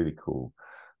 It's really cool.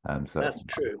 So that's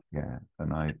true. Yeah,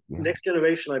 Next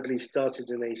Generation, I believe, started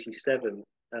in '87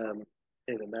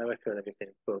 in America and everything,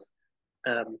 of course,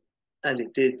 and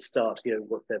it did start,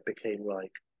 what that became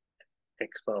like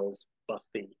X-Files,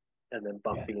 Buffy, and then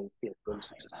Buffy went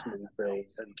into Smallville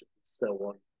and so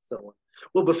on, so on.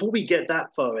 Well, before we get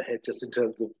that far ahead, just in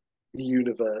terms of the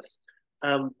universe,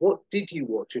 what did you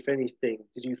watch, if anything?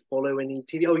 Did you follow any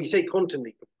TV? Oh, you say Quantum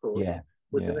Leap, of course. Yeah.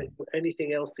 Was there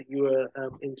anything else that you were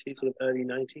into, sort of early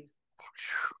 90s?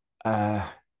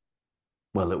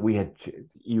 Well, look,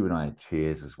 you and I had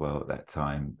Cheers as well at that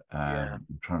time. I'm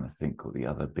trying to think what the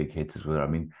other big hitters were. I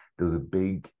mean, there was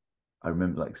I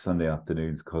remember like Sunday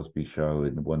afternoons, Cosby Show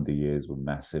and the Wonder Years were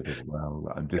massive as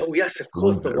well. Oh yes, of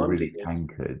course, the Wonder Years.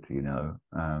 Anchored,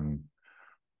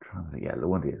 trying to think, the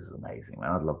Wonder Years is amazing,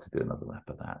 man. I'd love to do another lap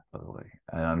of that, by the way.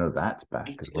 And I know that's back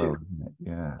as well, isn't it?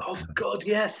 Yeah. Oh God,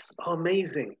 yes,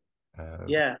 amazing.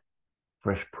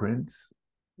 Fresh Prince.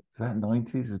 Is that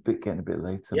 90s? It's getting a bit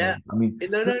later. Yeah. I mean,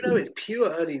 no, it's pure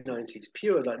early 90s,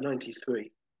 pure like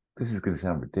 93. This is going to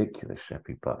sound ridiculous,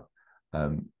 Sheppy, but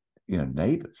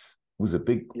Neighbours was a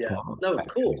big part of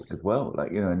course as well.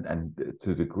 Like, and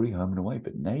to a degree, Home and Away,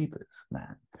 but Neighbours,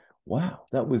 man, wow,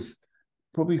 that was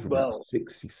probably for about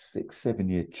 6-7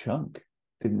 year chunk.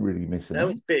 Didn't really miss an That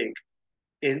was big.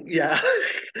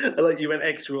 Like you went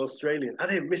extra Australian. I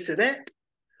didn't miss an ep.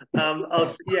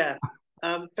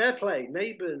 Fair play.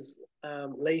 Neighbours,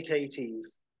 late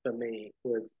 80s for me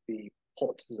was the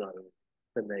hot zone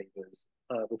for Neighbours.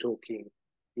 We're talking,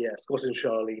 Scott and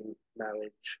Charlene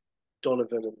marriage,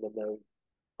 Donovan and Lamone,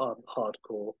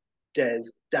 hardcore,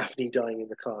 Daphne dying in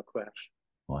the car crash,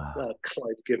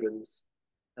 Clive Gibbons,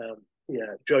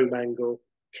 Joe Mangle,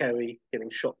 Kerry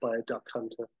getting shot by a duck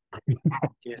hunter.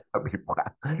 Yeah. I mean,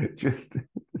 wow. Just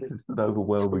this is an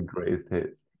overwhelming greatest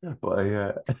hits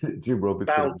by Jim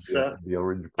Robinson and Bouncer, the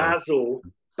Orange Bowl.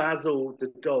 Basil,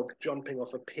 the dog jumping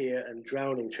off a pier and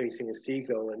drowning, chasing a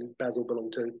seagull, and Basil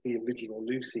belonged to the original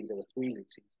Lucy. There were three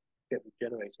Lucys, kept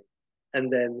regenerating,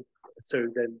 and then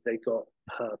they got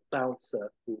her Bouncer,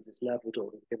 who was this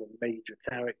Labrador, who became a major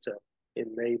character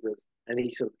in Neighbours, and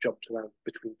he sort of jumped around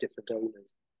between different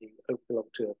owners. He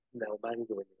belonged to Mel Mango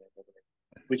in the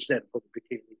end, which then probably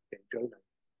became Joe Mango.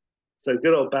 So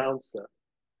good old Bouncer.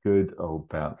 Good old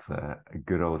Bouncer, a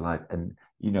good old life, and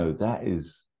you know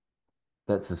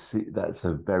that's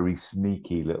a very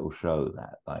sneaky little show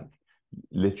that like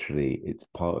literally it's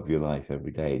part of your life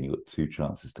every day, and you got two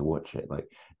chances to watch it. Like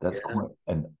that's Yeah. quite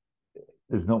and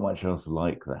there's not much else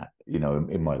like that, you know,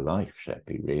 in my life,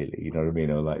 Sheppy, really. You know what I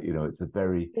mean? Or like, you know, it's a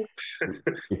very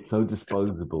it's so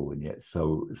disposable and yet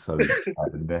so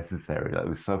necessary. Like it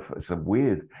was so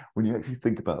weird when you actually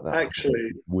think about that. Actually,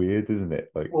 It's weird, isn't it?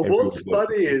 Like well, everyone what's watches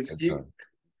funny it at the is same you time.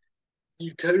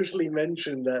 you totally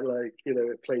mentioned that, like,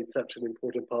 it played such an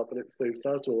important part, but it's so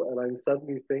subtle. And I'm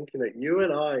suddenly thinking that you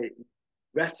and I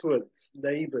reference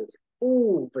Neighbours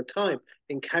all the time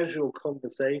in casual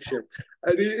conversation.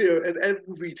 And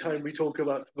every time we talk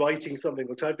about writing something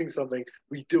or typing something,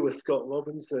 we do a Scott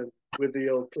Robinson with the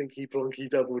old plinky plonky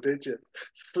double digits.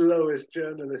 Slowest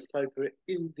journalist typer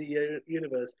in the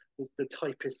universe was the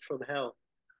typist from hell.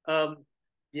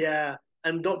 Yeah,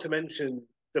 and not to mention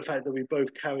the fact that we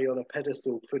both carry on a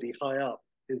pedestal pretty high up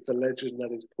is the legend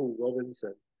that is Paul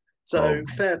Robinson. Oh So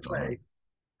fair play,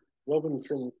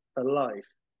 Robinson for life.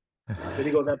 When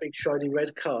he got that big shiny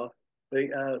red car,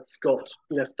 Scott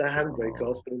left the handbrake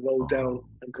off oh, and rolled down oh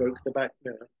and broke God. the back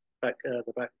mirror, the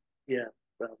back, yeah,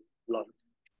 light.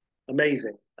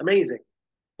 Amazing, amazing.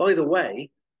 By the way,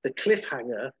 the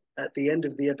cliffhanger at the end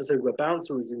of the episode where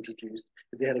Bouncer was introduced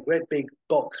is they had a great big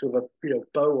box with a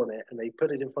bow on it, and they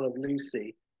put it in front of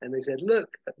Lucy, and they said, "Look,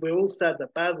 we're all sad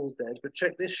that Basil's dead, but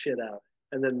check this shit out."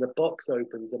 And then the box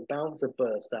opens and Bouncer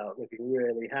bursts out, looking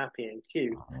really happy and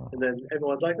cute. And Oh. then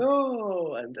everyone's like,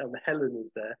 "Oh!" And Helen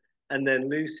is there, and then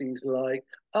Lucy's like,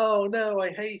 "Oh no, I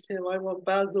hate him. I want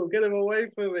Basil. Get him away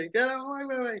from me. Get him away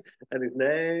from me." And his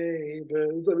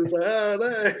neighbors, and it's like, "Oh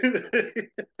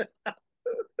no."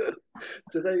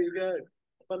 So there you go.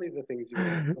 Funny the things you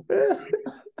remember.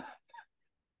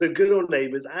 The good old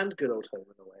neighbours and good old home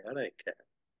and away. I don't care.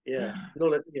 Yeah,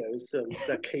 not a, it's,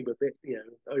 that came a bit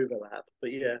overlap,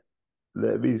 but yeah.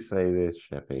 Let me say this,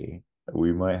 Sheppy.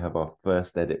 We might have our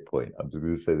first edit point. I'm just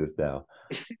going to say this now.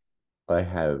 I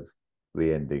have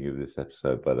the ending of this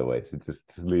episode, by the way, so just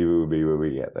leave it with me when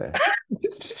we get there.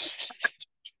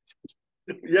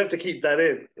 You have to keep that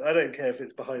in. I don't care if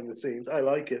it's behind the scenes. I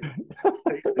like it.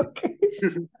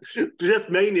 Just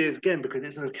mainly again because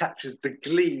it sort of captures the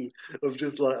glee of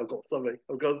just like I've got something,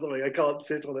 I can't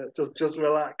sit on it. Just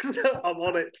relax. I'm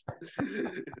on it.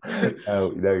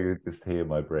 Oh, no, you just hear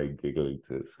my brain giggling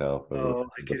to itself. Oh,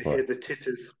 I can hear the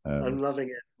titters. I'm Um, loving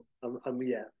it.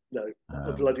 Yeah, no, I'm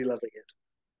um, bloody loving it.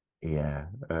 yeah.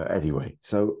 Anyway,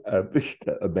 so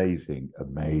amazing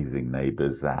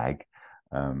neighbor Zag.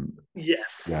 Um,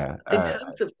 Yes. yeah. In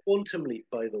terms of Quantum Leap,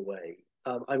 by the way,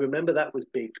 I remember that was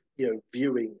big,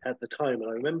 viewing at the time, and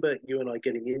I remember you and I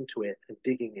getting into it and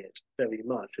digging it very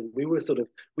much. And we were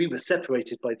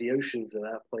separated by the oceans at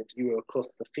that point. You were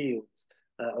across the fields,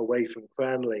 away from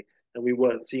Cranley, and we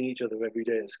weren't seeing each other every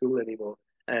day at school anymore.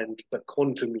 But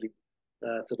Quantum Leap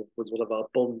sort of was one of our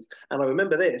bonds. And I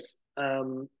remember this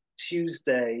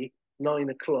Tuesday, 9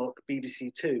 o'clock,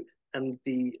 BBC Two, and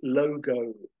the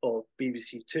logo of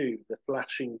BBC Two, the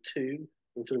flashing two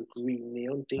in sort of green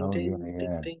neon, ding Oh yeah, ding ding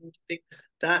yeah. ding ding.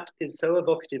 That is so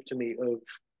evocative to me of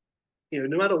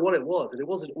no matter what it was, and it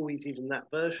wasn't always even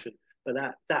that version, but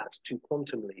that to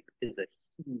Quantum Leap is a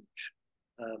huge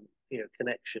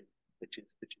connection, which is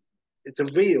it's a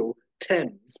real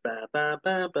Thames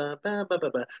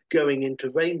going into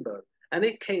Rainbow, and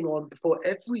it came on before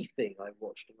everything I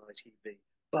watched on ITV.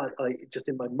 But I just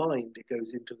in my mind it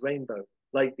goes into Rainbow,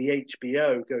 like the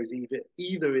HBO goes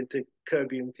either into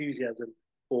Curb Your Enthusiasm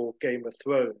or Game of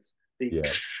Thrones. The Yeah.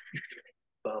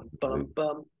 bum bum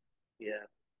bum, yeah.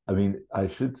 I mean, I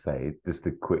should say just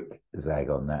a quick zag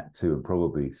on that too, and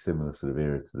probably similar sort of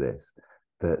era to this.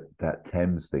 That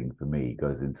Thames thing for me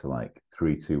goes into like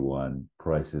 3, 2, 1,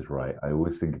 Price is Right. I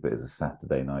always think of it as a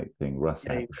Saturday night thing. Russ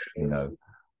Game Abbott, shows.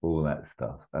 all that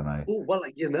stuff. And Oh well,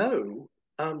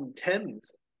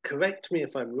 Thames. Correct me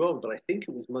if I'm wrong, but I think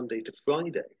it was Monday to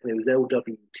Friday, and it was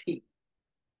LWT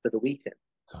for the weekend.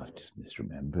 I just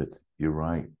misremembered. You're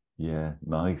right. Yeah,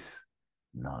 nice.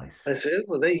 I said,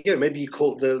 well, there you go. Maybe you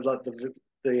caught the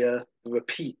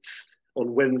repeats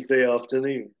on Wednesday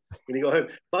afternoon when he got home.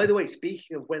 By the way,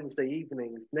 speaking of Wednesday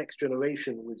evenings, Next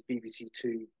Generation was BBC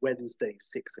Two Wednesday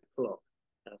 6 o'clock,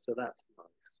 so that's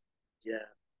nice. Yeah.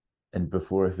 And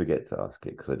before I forget to ask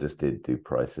it, because I just did do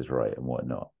Price is Right and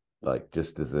whatnot, like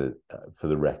just as a for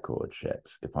the record,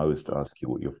 Sheps, if I was to ask you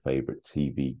what your favorite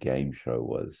TV game show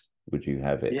was, would you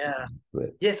have it? Yeah.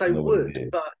 But Yes, I know what would, it is.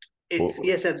 but it's What,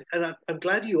 yes, and I'm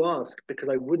glad you asked because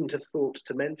I wouldn't have thought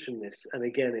to mention this. And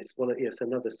again, it's one of yes,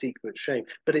 another secret shame,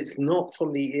 but it's not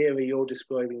from the era you're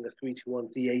describing, the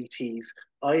 3-2-1s, the 80s.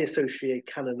 I associate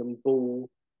Cannon and Ball,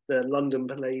 the London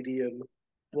Palladium,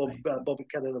 Bobby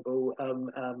Cannon and Ball,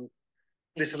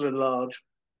 Little and Large,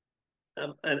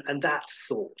 and that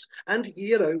sort. And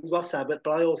you know Ross Abbott,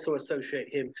 but I also associate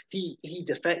him. He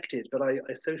defected, but I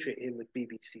associate him with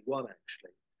BBC One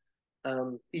actually.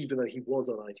 Even though he was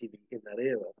on ITV in that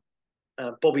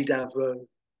era. Bobby Davro,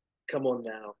 come on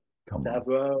now, come on.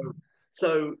 Davro.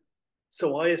 So,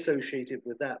 so I associate it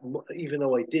with that, even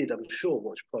though I did, I'm sure,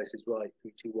 watch Price is Right,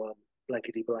 3-2-1,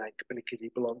 blankety blank,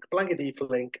 blinkety blonk, blankety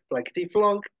flink, blankety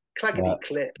flonk, clackety That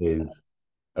clip, is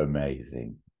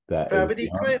amazing. That is the gravity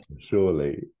clip. answer,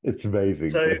 surely. It's amazing.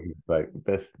 So, This is like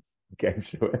best game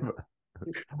show ever.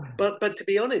 but to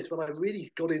be honest, when I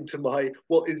really got into my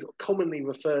what is commonly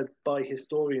referred by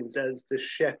historians as the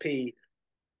Sheppy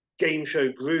game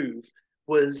show groove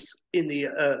was in the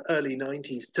early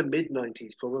 90s to mid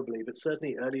 90s probably, but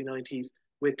certainly early 90s.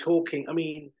 We're talking, I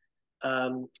mean,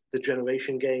 the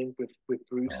Generation Game with Oh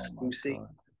Bruce my Lucy, God.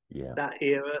 Yeah. that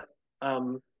era,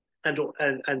 um, and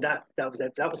that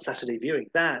was Saturday viewing.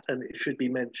 That, and it should be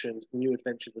mentioned, New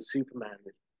Adventures of Superman,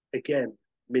 again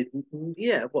mid,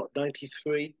 yeah, what,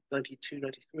 93, 92,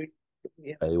 93.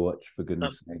 Yeah. Baywatch, for um,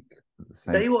 goodness sake. At the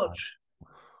same time. Baywatch.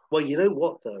 Well, you know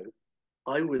what though,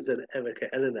 I was an Erica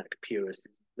Eleniak purist,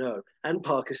 no, and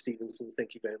Parker Stevenson's,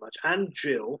 thank you very much, and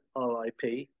Jill,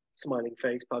 R.I.P., smiling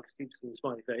face, Parker Stevenson,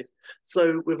 smiley face.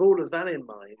 So, with all of that in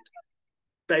mind,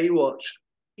 Baywatch,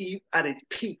 at its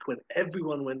peak, when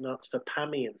everyone went nuts for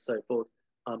Pammy and so forth,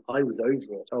 I was over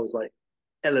it. I was like,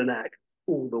 Eleniak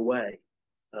all the way.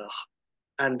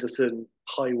 Anderson,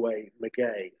 Highway,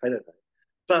 McGay, I don't know.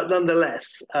 But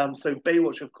nonetheless, so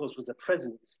Baywatch, of course, was a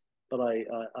presence, but I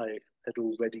had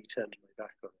already turned my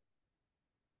back on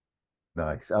it.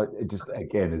 Nice. Just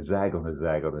again, a zag on a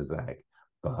zag on a zag.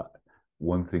 But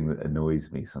one thing that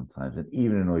annoys me sometimes, and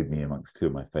even annoyed me amongst two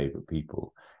of my favorite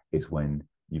people, is when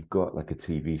you've got like a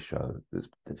TV show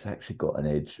that's actually got an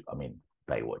edge. I mean,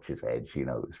 Baywatch's edge, you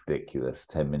know, it's ridiculous,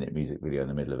 10-minute music video in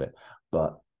the middle of it.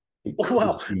 But it could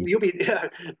Well, be you'll be yeah,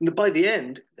 by the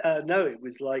end. No, it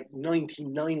was like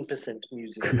 99%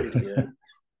 music video.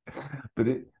 but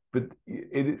in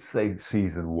its say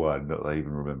season one, not that I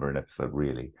even remember an episode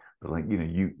really, but like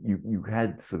you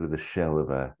had sort of the shell of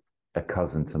a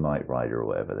cousin to Knight Rider or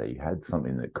whatever. There, you had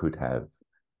something that could have,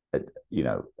 a,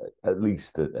 at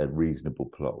least a reasonable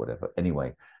plot, whatever.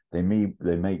 Anyway, they make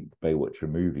Baywatch a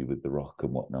movie with The Rock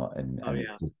and whatnot, Oh and it's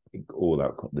yeah, just all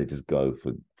out. They just go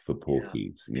for yeah.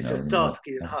 Porky's, you It's a know.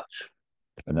 Starsky and Hutch.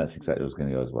 And that's exactly what I was going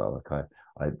to go as well.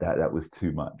 Like that was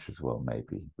too much as well.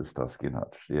 Maybe the Starsky and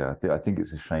Hutch. Yeah, I think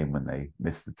it's a shame when they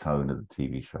miss the tone of the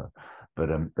TV show. But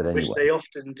Which anyway, they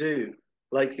often do,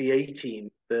 like the A Team,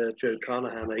 the Joe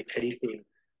Carnahan A Team.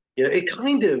 You know, it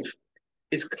kind of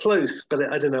is close,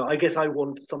 but I don't know. I guess I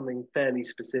want something fairly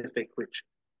specific, which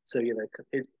so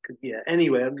it could yeah.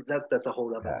 Anyway, that's a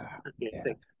whole other yeah.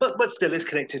 thing. But still, it's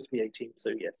connected to the A Team,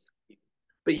 so yes.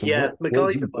 But So yeah, what's your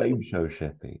MacGyver, by the way. game show,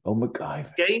 Sheppy? Oh,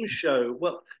 MacGyver. Game show.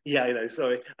 Well, yeah,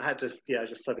 sorry. I had to, I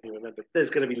just suddenly remembered. There's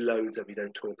going to be loads that we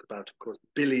don't talk about, of course,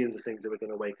 billions of things that we're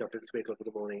going to wake up at 3 o'clock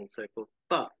in the morning and so forth.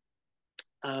 But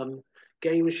um,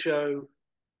 game show,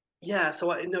 yeah.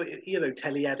 So I know,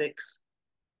 Telly Addicts.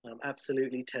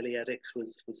 Absolutely, Telly Addicts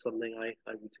was something I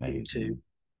was into. Amazing.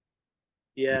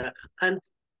 Yeah, and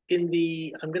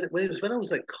well, it was when I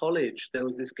was at college. There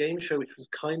was this game show which was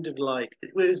kind of like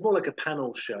it was more like a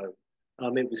panel show.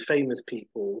 It was famous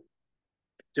people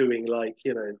doing like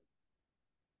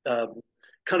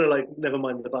kind of like Never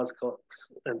Mind the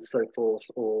Buzzcocks and so forth,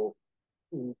 or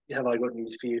Have I Got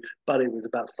News for You? But it was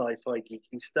about sci-fi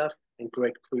geeky stuff, and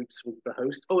Greg Proops was the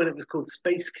host. Oh, and it was called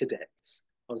Space Cadets.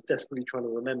 I was desperately trying to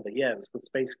remember. Yeah, it was called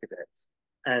Space Cadets,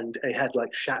 and it had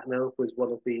like Shatner was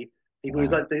one of the. It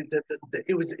was Wow. like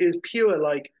it was pure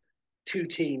like two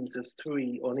teams of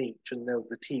three on each, and there was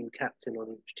the team captain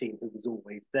on each team who was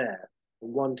always there.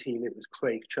 And one team it was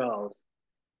Craig Charles.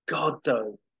 God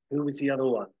though, who was the other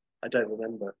one? I don't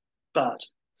remember. But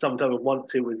sometime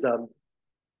once it was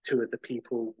two of the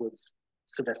people was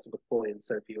Sylvester McCoy and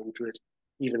Sophie Aldred.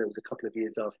 even it was a couple of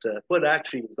years after. Well,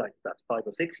 actually, it was like that's 5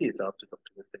 or 6 years after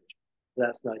Doctor Who finished.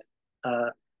 That's nice.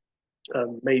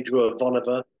 Major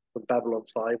Voniver from Babylon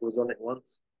 5 was on it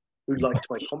once, who liked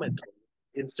my comment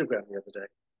on Instagram the other day.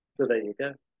 So there you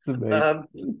go. It's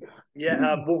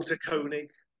amazing. Walter Koenig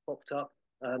popped up.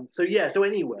 So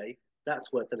anyway,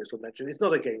 that's worth a little mention. It's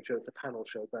not a game show; it's a panel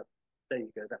show. But there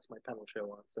you go. That's my panel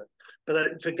show answer.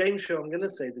 But for game show, I'm going to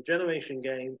say the Generation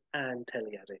Game and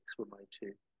Telly Addicts were my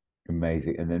two.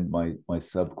 Amazing. And then my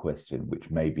sub question, which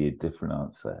may be a different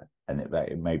answer, and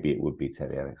maybe it would be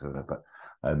Telly Addicts, but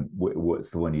what's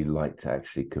the one you like to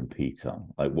actually compete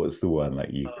on? Like, what's the one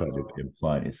like you kind of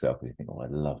implying yourself? And you think, oh,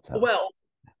 I'd love to. Well,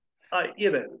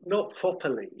 not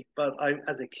properly, but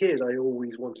as a kid, I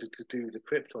always wanted to do the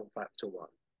Krypton Factor one.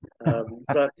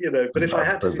 But if I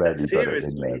had to do that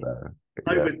seriously,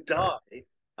 I would die.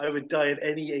 I would die at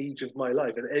any age of my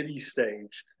life, at any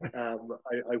stage. I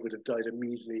would have died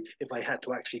immediately if I had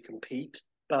to actually compete.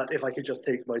 But if I could just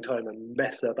take my time and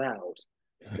mess about,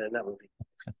 then that would be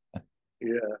nice.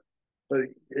 Yeah. But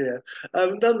yeah.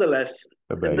 Nonetheless,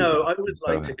 Amazing. no, I would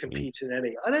like to compete in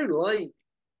any. I don't like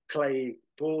playing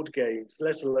board games,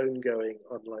 let alone going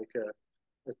on like a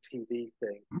TV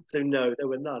thing. So no, there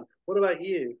were none. What about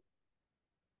you?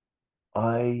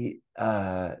 I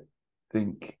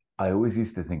think I always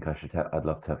used to think I'd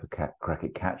love to have a crack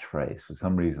at catchphrase. For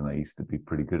some reason, I used to be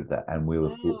pretty good at that. And Wheel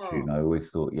of Fortune, I always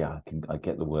thought, yeah, I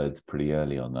get the words pretty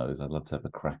early on those. I'd love to have a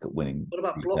crack at winning. What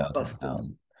about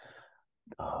Blockbusters?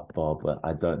 Oh, Bob,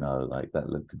 I don't know. Like that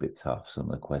looked a bit tough. Some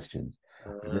of the questions.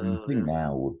 But then the thing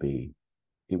now would be,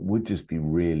 it would just be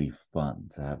really fun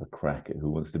to have a crack at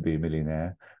Who Wants to Be a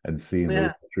Millionaire and seeing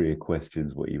those three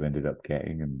questions, what you ended up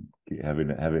getting, and having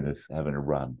a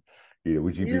run.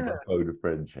 Would you be my phone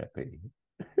friend, Sheppy?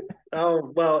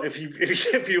 Oh well, if you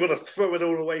want to throw it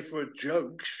all away for a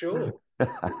joke, sure.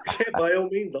 By all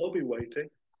means, I'll be waiting.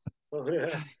 Oh,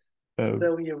 yeah.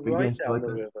 So you're right down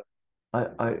the river.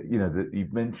 That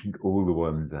you've mentioned all the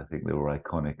ones I think that were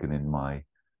iconic and in my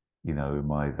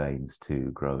veins too.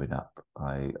 Growing up,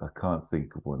 I can't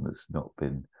think of one that's not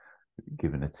been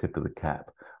given a tip of the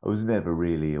cap. I was never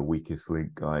really a weakest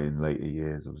link guy in later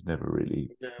years. I was never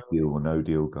really deal or no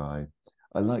deal guy.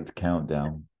 I liked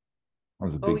Countdown. I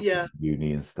was a big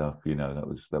uni and stuff.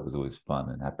 That was always fun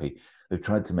and happy. They've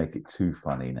tried to make it too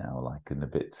funny now, and a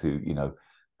bit too,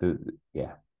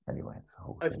 Anyway, it's a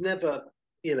whole thing. I've never,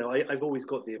 I've always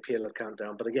got the appeal of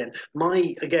Countdown, but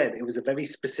it was a very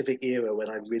specific era when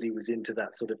I really was into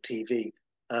that sort of TV.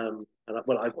 I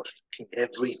watched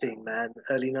everything, man,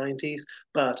 early 90s.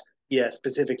 But yeah,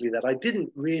 specifically that. I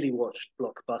didn't really watch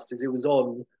Blockbusters. It was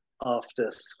on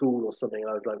after school or something. And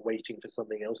I was like waiting for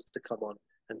something else to come on.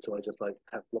 And so I just like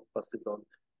had Blockbusters on.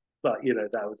 But,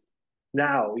 that was,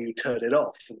 now you turn it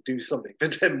off and do something for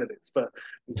 10 minutes. But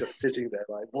you're just sitting there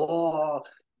like, whoa,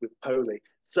 with Polly.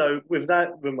 So with that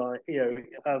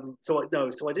so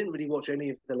I didn't really watch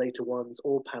any of the later ones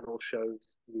or panel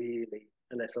shows really,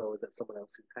 unless I was at someone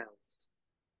else's house.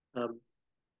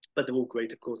 But they're all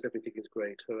great, of course. Everything is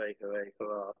great. Hooray, hooray,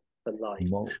 hurrah for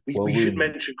life. We should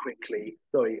mention quickly,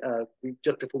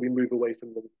 just before we move away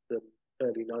from the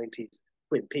early 90s,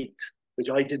 Twin Peaks, which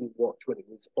I didn't watch when it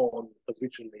was on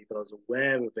originally, but I was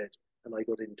aware of it, and I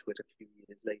got into it a few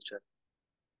years later.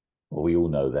 Well, we all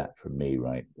know that from me,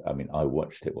 right? I mean, I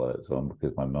watched it while it was on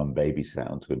because my mum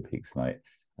babysat on Twin Peaks night,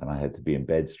 and I had to be in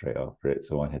bed straight after it.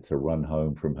 So I had to run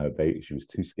home from her baby. She was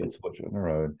too scared to watch it on her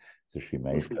own. So she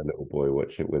made her little boy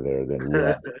watch it with her, and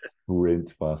then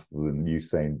sprint faster than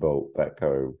Usain Bolt back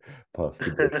home past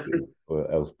the bushes, or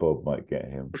else Bob might get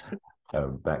him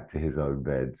back to his own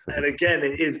bed. So. And again,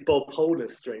 it is Bob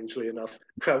Holders, strangely enough,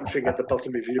 crouching at the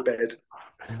bottom of your bed.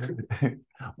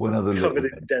 One other covered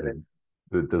in denim.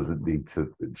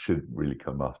 That should really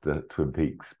come after Twin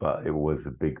Peaks, but it was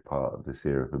a big part of this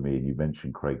era for me. And you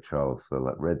mentioned Craig Charles, so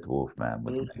like Red Dwarf Man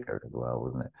was maker as well,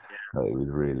 wasn't it? Yeah. It was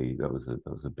really that was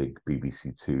a big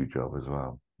BBC Two job as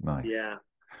well. Nice. Yeah.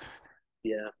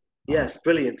 Yes,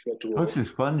 brilliant Red Dwarf. Which is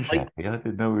fun, Shappy. I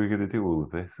didn't know we were going to do all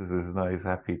of this. This is nice,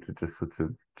 happy to just sort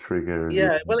of trigger.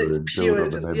 It's pure,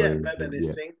 just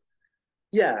reminiscing.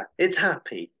 Yeah, it's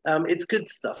happy. It's good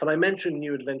stuff. And I mentioned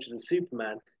New Adventures of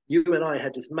Superman. You and I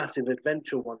had this massive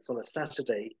adventure once on a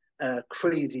Saturday,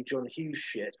 crazy John Hughes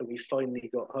shit, and we finally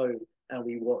got home and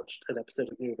we watched an episode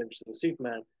of New Adventures of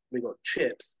Superman. We got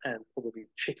chips and probably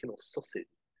chicken or sausage,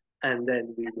 and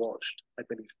then we watched, I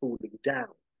believe, Falling Down.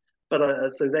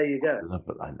 But so there you go.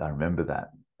 I remember that.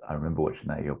 I remember watching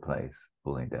that at your place,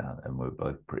 Falling Down, and we were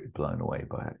both pretty blown away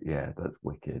by it. Yeah, that's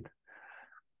wicked.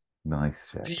 Nice,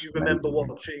 Shep. Do you remember Amazing.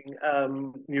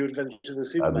 watching New Adventures of I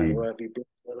Superman, or mean, have you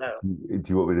blocked that out? do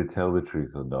you want me to tell the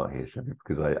truth or not here, Shep?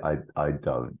 Because I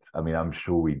don't. I mean, I'm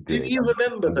sure we Do did. you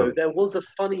remember I'm not. though? There was a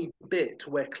funny bit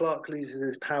where Clark loses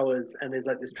his powers, and there's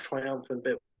like this triumphant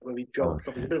bit where he Oh jumps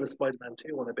off. It's a shit. bit of a Spider-Man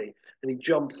 2 wannabe, and he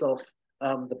jumps off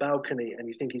the balcony, and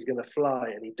you think he's going to fly,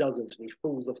 and he doesn't, and he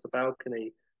falls off the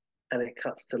balcony, and it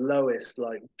cuts to Lois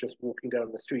like just walking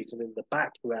down the street, and in the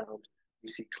background you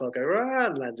see Clark go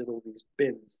and land in all these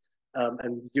bins.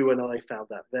 And you and I found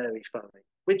that very funny,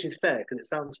 which is fair because it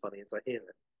sounds funny as I hear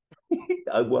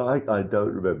it. Well, I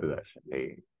don't remember that, Shep,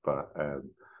 but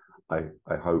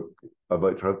I hope I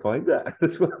might try and find that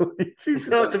as well.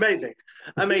 No, it's amazing,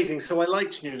 amazing. So I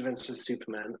liked New Adventures of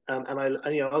Superman, and I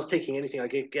was taking anything I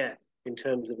could get in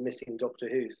terms of missing Doctor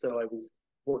Who. So I was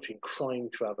watching Crime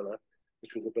Traveller,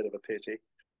 which was a bit of a pity.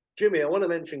 Jimmy, I want to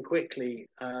mention quickly.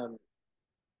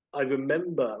 I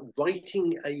remember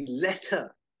writing a letter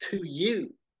to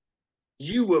you.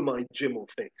 You were my Jim will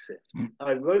fix it.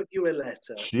 I wrote you a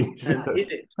letter, and in Jesus,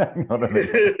 it, hang on a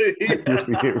minute. You'll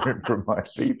be hearing from my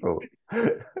people.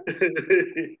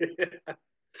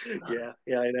 yeah,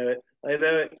 yeah, I know it. I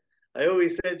know it. I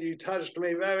always said you touched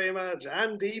me very much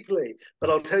and deeply. But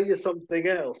I'll tell you something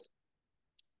else.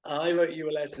 I wrote you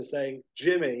a letter saying,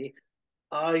 Jimmy,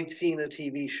 I've seen a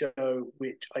TV show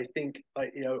which I think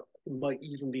might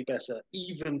even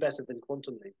better than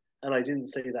Quantum Leap, and I didn't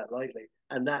say that lightly.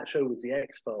 And that show was The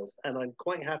X Files, and I'm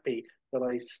quite happy that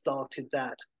I started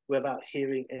that without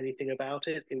hearing anything about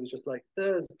it. It was just like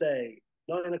Thursday,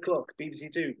 9 o'clock,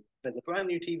 BBC Two. There's a brand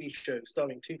new TV show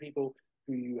starring two people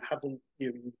who you haven't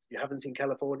seen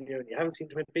California and you haven't seen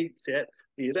Twin Peaks yet.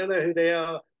 You don't know who they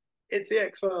are. It's The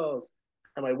X Files,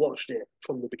 and I watched it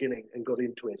from the beginning and got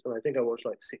into it. And I think I watched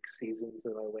like 6 seasons,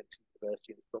 and I went to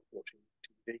university and stopped watching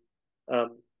TV.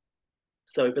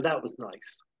 But that was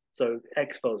nice. So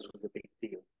X Files was a big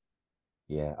deal.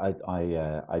 Yeah, I've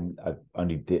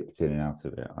only dipped in and out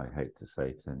of it. I hate to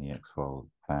say to any X-File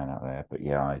fan out there, but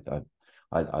yeah,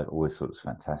 I always thought it was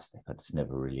fantastic. I just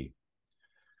never really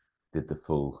did the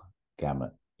full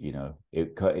gamut. You know,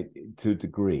 to a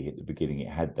degree at the beginning it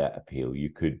had that appeal. You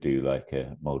could do like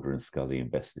a Mulder and Scully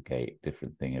investigate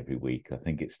different thing every week. I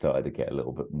think it started to get a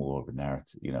little bit more of a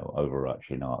narrative, you know,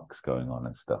 overarching arcs going on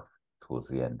and stuff towards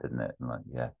the end, didn't it? And like,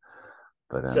 yeah,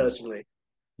 but Certainly,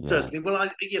 yeah, certainly. Well,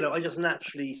 I just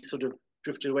naturally sort of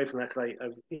drifted away from that because I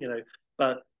was,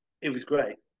 but it was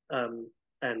great.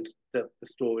 And the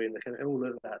story and the kind of all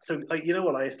of that. So you know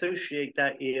what? I associate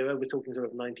that era. We're talking sort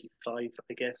of 95,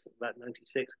 I guess, about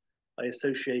 96. I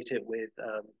associate it with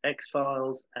X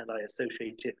Files, and I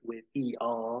associate it with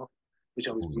ER, which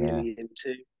I was oh yeah, really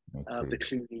into. me The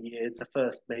too. Clooney years, the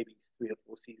first maybe 3 or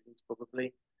 4 seasons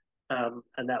probably,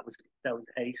 and that was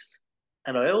ace.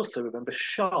 And I also remember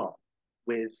Sharp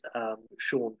with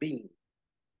Sean Bean,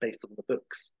 based on the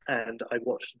books. And I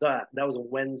watched that. That was on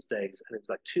Wednesdays, and it was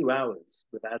like 2 hours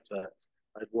with adverts.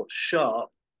 I'd watch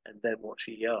Sharp and then watch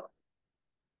ER,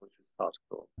 which was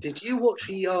hardcore. Did you watch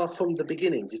ER from the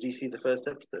beginning? Did you see the first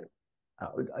episode?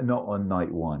 Not on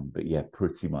night one, but yeah,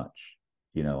 pretty much.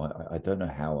 You know, I don't know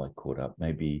how I caught up.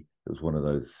 Maybe it was one of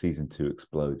those season two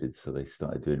exploded, so they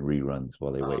started doing reruns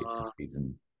while they waited for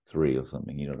season three or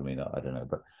something. You know what I mean? I don't know,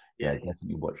 but yeah, yeah, I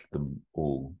definitely watched them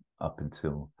all up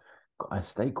until I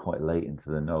stayed quite late into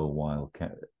the Noah Weil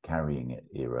carrying it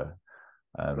era.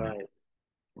 Um, right.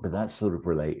 but that's sort of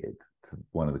related to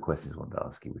one of the questions I wanted to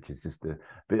ask you, which is just a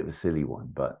bit of a silly one,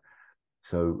 but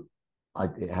so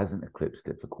it hasn't eclipsed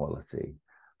it for quality,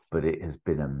 but it has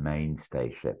been a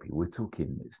mainstay, Sheppy. We're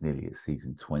talking, it's nearly at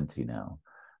season 20 now,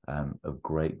 of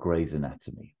great Grey's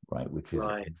Anatomy, right? Which is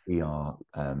Right. ER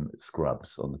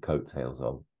Scrubs on the coattails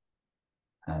of.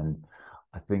 And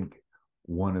I think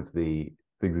one of the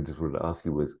things I just wanted to ask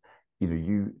you was, you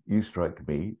know, you strike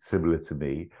me, similar to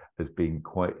me, as being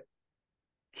quite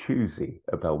choosy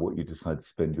about what you decide to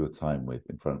spend your time with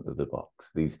in front of the box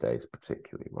these days,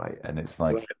 particularly, right? And it's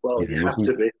like, Right. Well, you know, you have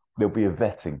to be. there'll be a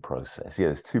vetting process. Yeah,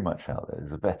 there's too much out there.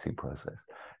 There's a vetting process.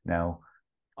 Now,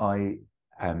 I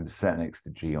am sat next to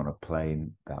G on a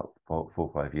plane about 4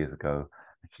 or 5 years ago,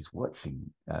 and she's watching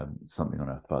something on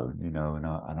her phone, you know, and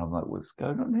I'm like, what's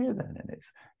going on here then? And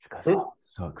she goes, Hmm? oh,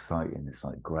 it's so exciting. It's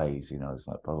like Grays, you know, it's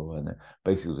like, oh, and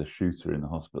basically it was a shooter in the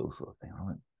hospital sort of thing. I'm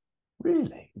like,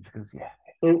 really? And she goes, yeah.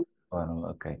 Hmm? Oh,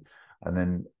 okay. And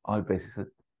then I basically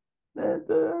said,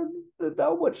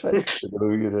 I'll watch that.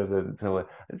 You know, so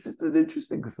it's just an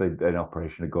interesting because an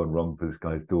operation had gone wrong for this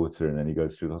guy's daughter, and then he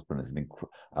goes through the hospital.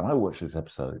 And I watched this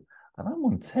episode, and I'm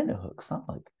on tenterhooks. I'm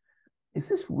like, is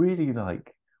this really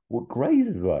like what Grey's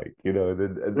is like, and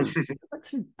then it's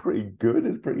actually pretty good.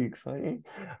 It's pretty exciting,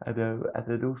 and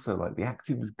then also like the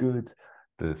acting was good,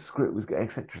 the script was good,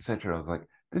 etc., etc. I was like,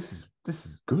 this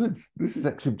is good. This is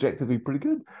actually objectively pretty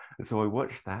good. And so I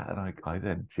watched that, and I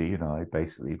then G and I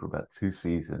basically for about 2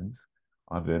 seasons,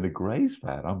 I'm then a Grey's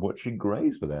fan. I'm watching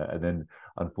Grey's for that, and then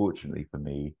unfortunately for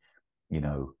me, you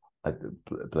know, I,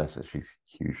 bless her, she's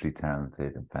hugely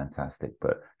talented and fantastic.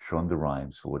 But Shonda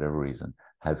Rhimes, for whatever reason,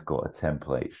 has got a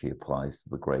template she applies to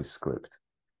the Grey script,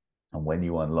 and when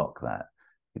you unlock that,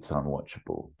 it's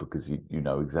unwatchable because you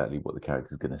know exactly what the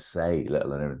character's going to say, let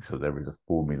alone everything. So there is a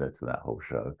formula to that whole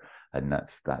show, and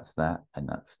that's that, and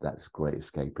that's great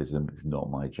escapism. It's not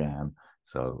my jam,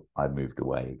 so I moved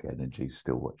away again, and she's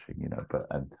still watching, but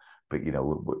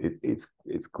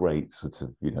it's great. Sort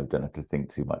of, don't have to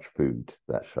think too much food.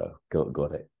 That show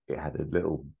got it. It had a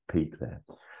little peak there.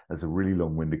 That's a really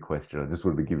long-winded question. I just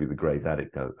wanted to give you the great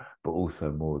anecdote, but also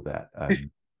more that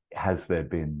has there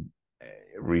been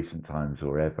recent times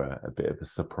or ever a bit of a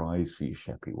surprise for you,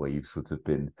 Sheppy, where you've sort of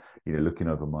been, looking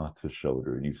over Martha's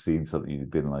shoulder and you've seen something you've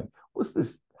been like, what's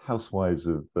this Housewives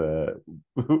of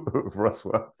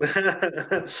Roswell?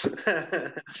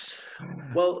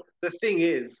 Well, the thing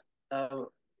is,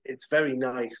 it's very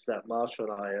nice that Marsha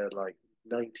and I are like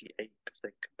 98%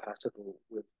 compatible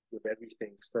with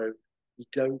everything. So we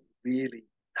don't really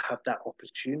have that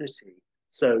opportunity.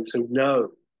 So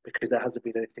no, because there hasn't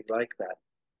been anything like that.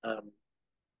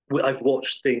 I've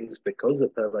watched things because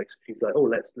of her. Like she's like, oh,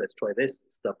 let's try this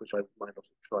stuff, which I might not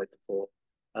have tried before.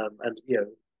 And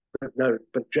but no,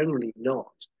 but generally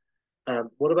not.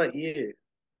 What about you?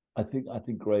 I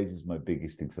think Grey's is my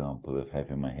biggest example of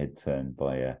having my head turned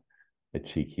by a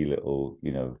cheeky little,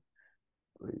 what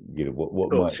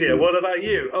Of might course, yeah. be. What about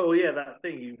you? Oh, yeah, that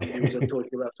thing you were just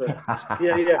talking about. For,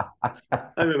 yeah, yeah,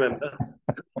 I remember.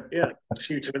 Yeah,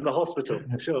 shoot him in the hospital,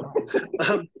 sure.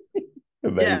 Um,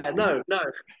 yeah, Amazing. no, no,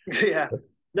 yeah,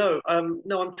 no.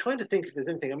 No, I'm trying to think if there's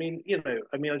anything. I mean,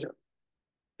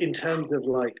 in terms of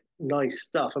like nice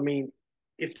stuff. I mean,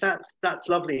 if that's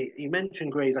lovely. You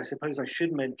mentioned Grays. I suppose I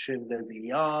should mention there's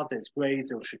ER, there's Grays,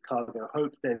 there's Chicago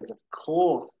Hope. There's of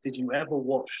course. Did you ever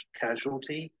watch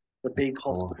Casualty, the big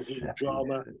Oh, hospital Sheppy,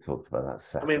 drama? yeah, talked about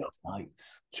that I mean, Saturday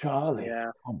nights. Charlie,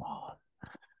 yeah. come on.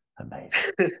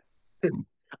 Amazing.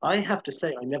 I have to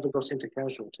say, I never got into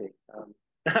Casualty.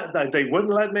 They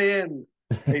wouldn't let me in.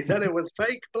 They said it was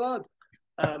fake blood.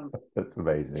 Um, That's so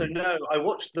amazing. no, I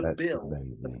watched The That's Bill, but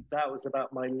amazing. that was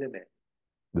about my limit.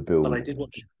 The bill But was I did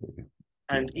watch, amazing.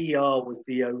 Yeah. and ER was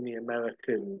the only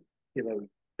American,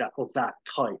 that of that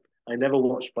type. I never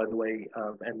watched, by the way,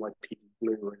 NYPD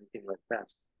Blue or anything like that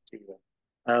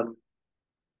either.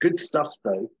 Good stuff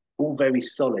though, all very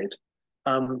solid.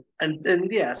 And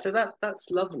yeah, so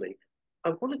that's lovely.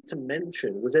 I wanted to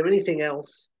mention, was there anything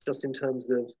else just in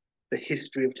terms of the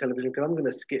history of television? Because I'm going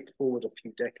to skip forward a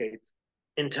few decades.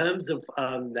 In terms of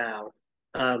um,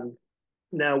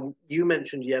 now you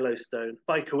mentioned Yellowstone.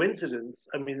 By coincidence,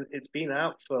 I mean it's been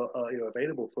out for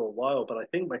available for a while, but I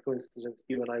think by coincidence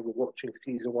you and I were watching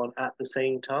season one at the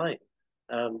same time,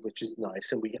 which is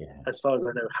nice. And we, Yeah. as far as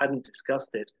I know, hadn't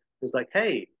discussed it. It was like,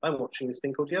 hey, I'm watching this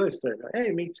thing called Yellowstone. Like,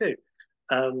 hey, me too.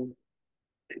 Um,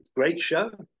 it's a great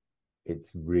show.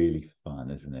 It's really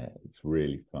fun, isn't it? It's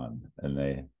really fun. And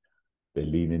they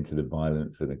lean into the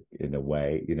violence in a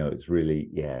way, it's really,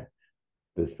 yeah.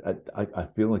 There's, I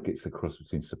feel like it's a cross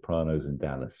between Sopranos and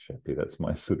Dallas, Sheppy. That's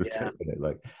my sort of Yeah, take on it.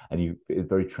 Like, and it's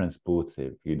very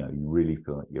transportive. You really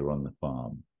feel like you're on the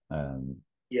farm.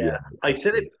 Yeah, yeah. I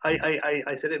said it.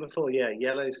 I said it before. Yeah,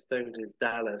 Yellowstone is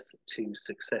Dallas to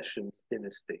Succession's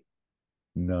Dynasty.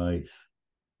 nice.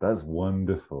 That's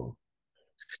wonderful.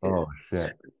 Yeah, Oh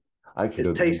shit! I actually it's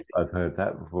don't think tasty. I've heard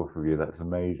that before from you. That's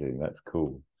amazing. That's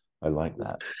cool. I like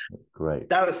that. That's great.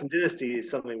 Dallas and Dynasty is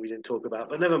something we didn't talk about,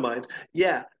 but never mind.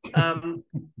 Yeah,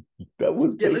 That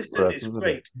was big for Yellowstone us, is wasn't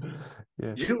it? great.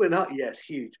 Yeah. You and I, yes,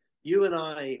 huge. You and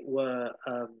I were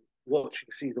watching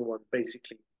season one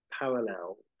basically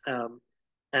parallel,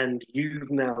 and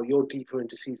you're deeper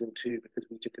into season two because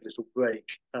we took a little break,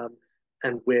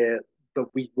 and but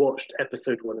we watched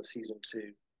episode one of season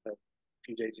two a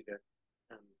few days ago,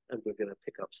 um, and we're going to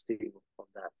pick up steam on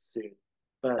that soon.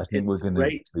 I But think we're it's going to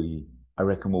great. be. I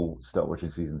reckon we'll start watching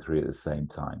season three at the same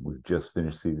time. We've just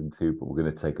finished season two, but we're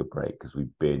going to take a break because we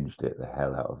binged it the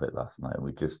hell out of it last night. And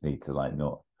we just need to like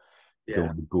not don't Yeah,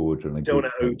 want to gorge on a don't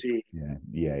good want to sleep. OD. Yeah,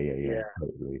 yeah, yeah, yeah, Yeah.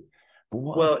 totally. But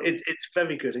what? Well, it's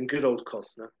very good and good old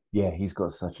Costner. Yeah, he's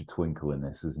got such a twinkle in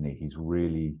this, isn't he? He's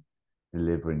really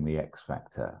delivering the X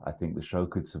factor. I think the show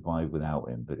could survive without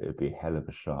him, but it'd be a hell of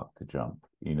a shark to jump.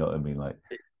 You know what I mean? Like,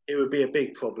 it would be a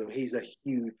big problem. He's a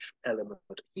huge element,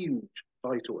 huge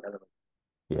vital element.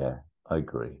 Yeah, I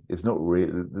agree. It's not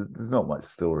really, there's not much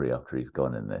story after he's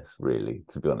gone in this, really,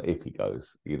 to be honest. If he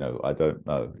goes, I don't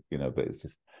know, but it's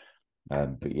just,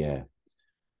 but yeah,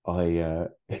 I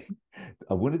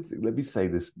I wanted to let me say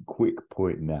this quick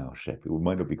point now, Shep. It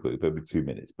might not be quick, but maybe 2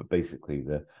 minutes. But basically,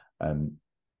 um,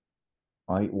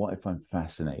 what I find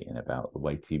fascinating about the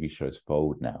way TV shows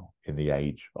fold now in the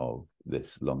age of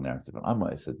this long narrative, and I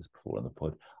might have said this before on the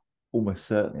pod, almost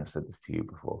certainly I've said this to you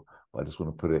before, but I just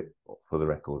want to put it for the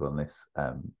record on this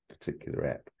particular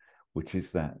app, which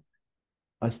is that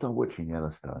I start watching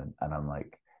Yellowstone and I'm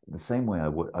like, the same way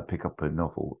I pick up a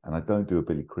novel and I don't do a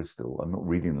Billy Crystal, I'm not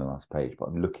reading the last page, but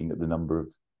I'm looking at the number of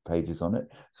pages on it.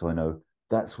 So I know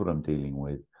that's what I'm dealing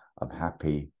with. I'm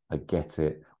happy. I get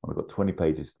it. When I've got 20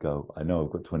 pages to go, I know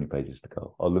I've got 20 pages to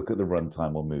go. I'll look at the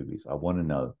runtime on movies. I want to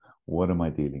know, what am I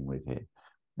dealing with here?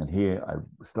 And here I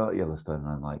start Yellowstone and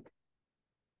I'm like,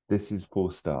 this is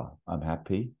 4 star. I'm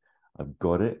happy. I've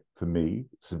got it. For me,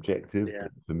 subjective, Yeah.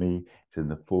 but for me, it's in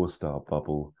the 4 star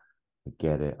bubble. I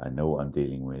get it. I know what I'm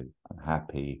dealing with. I'm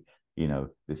happy.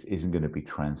 This isn't going to be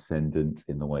transcendent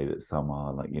in the way that some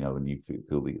are, like, when you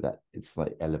feel that it's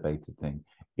like elevated thing.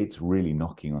 It's really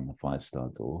knocking on the 5 star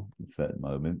door in certain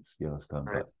moments, Yellowstone.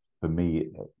 Right. But for me,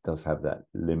 it does have that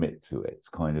limit to it. It's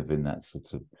kind of in that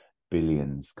sort of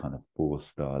billions kind of 4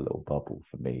 star little bubble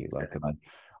for me. Like, and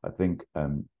I think,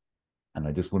 and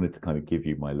I just wanted to kind of give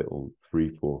you my little 3,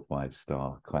 4, 5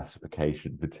 star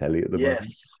classification for telly at the moment,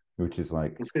 Yes. which is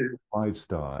like 5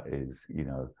 star is,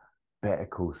 Better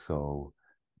Call Saul,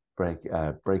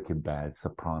 Breaking Bad,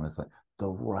 Sopranos. Like, the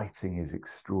writing is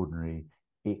extraordinary.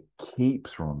 It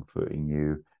keeps wrong footing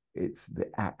you. The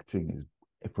acting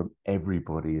is from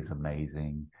everybody is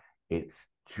amazing. It's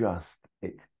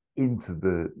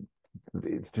into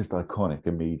it's just iconic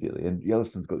immediately. And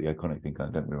Yellowstone's got the iconic thing, kind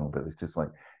of, don't get me wrong, but it's just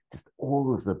like just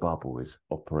all of the bubble is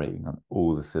operating on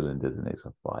all the cylinders, and it's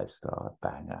a 5 star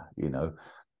banger.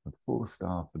 And 4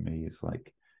 star for me is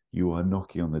like you are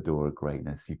knocking on the door of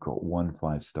greatness. You've got one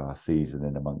 5 star season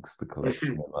in amongst the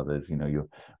collection of others. You're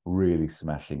really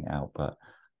smashing out, but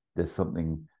there's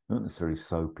something not necessarily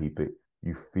soapy, but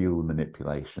you feel the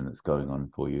manipulation that's going on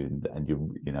for you, and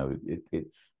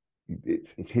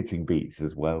it's hitting beats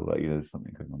as well. Like, there's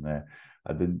something going on there.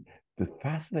 And then the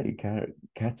fascinating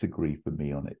category for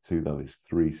me on it too, though, is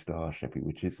 3 star, Sheppy,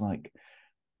 which is like,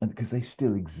 and because they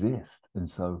still exist. And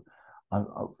so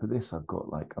for this, I've got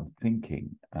like, I'm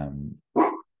thinking,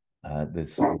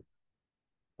 there's sort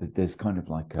of, there's kind of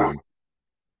like,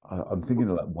 I'm thinking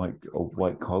of like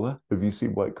white collar. Have you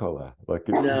seen White Collar? Like,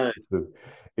 No.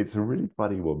 it's a really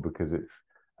funny one because it's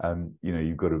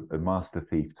you've got a master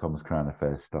thief, Thomas Crown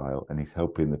Affair style, and he's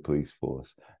helping the police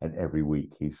force, and every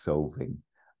week he's solving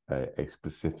a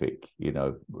specific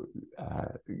uh,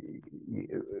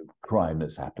 crime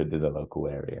that's happened in a local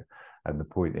area. And the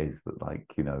point is that,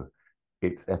 like,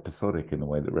 it's episodic in the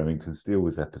way that Remington Steele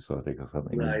was episodic or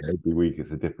something. Nice. Every week it's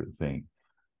a different thing.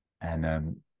 And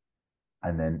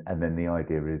then the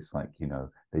idea is, like,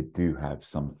 they do have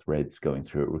some threads going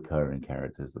through it, recurring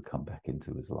characters that come back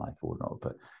into his life or not.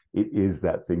 But it is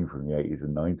that thing from the 80s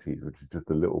and 90s, which is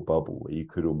just a little bubble where you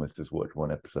could almost just watch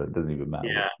one episode. It doesn't even matter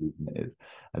Yeah. what season it is.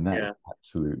 And that is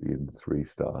absolutely in the 3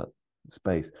 star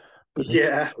space. But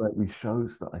Yeah. like, these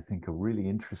shows that I think are really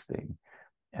interesting,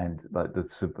 and like the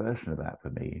subversion of that for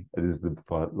me, it is the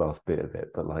last bit of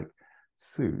it, but like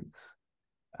Suits,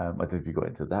 I don't know if you got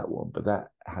into that one, but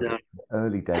that had No. the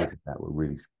early days of that were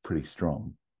really pretty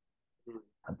strong,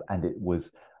 and it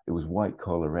was white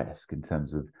collar esque in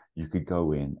terms of you could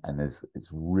go in and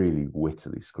it's really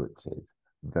wittily scripted,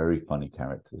 very funny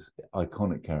characters,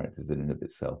 iconic characters in and of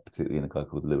itself, particularly in a guy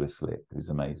called Lewis Lipp, who's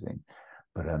amazing.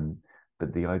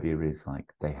 But the idea is,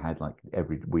 like, they had, like,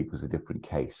 every week was a different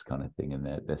case kind of thing, and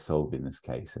they're solving this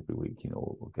case every week,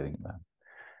 or getting it done.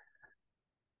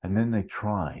 And then they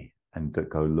try and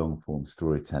go long form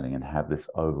storytelling and have this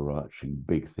overarching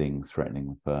big thing threatening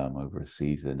the firm over a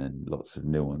season, and lots of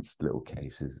nuanced little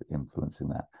cases influencing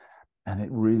that. And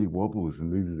it really wobbles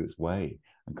and loses its way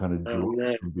and kind of Oh drops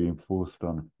no. from being 4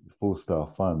 star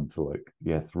fun to, like,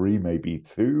 yeah, 3, maybe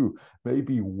 2,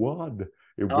 maybe 1.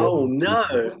 It Oh wobbles.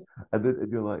 no. And then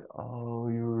you're like, oh,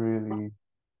 you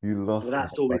Well, lost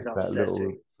that's like always that little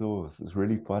upsetting. source. It's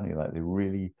really funny. Like,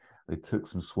 they took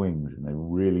some swings and they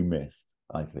really missed,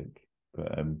 I think.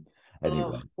 But Oh,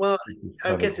 anyway, well, it's I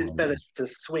kind of guess it's better to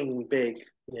swing big,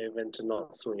 than to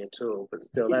not swing at all. But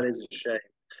still, that is a shame.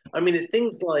 I mean, it's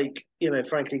things like,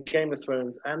 frankly, Game of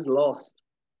Thrones and Lost,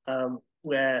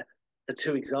 where the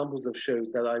two examples of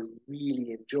shows that I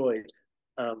really enjoyed,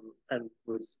 and it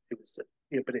was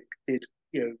but it did,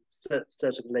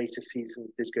 certain later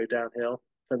seasons did go downhill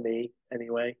for me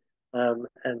anyway.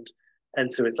 And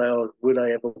so it's like, oh, would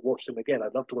I ever watch them again?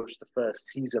 I'd love to watch the first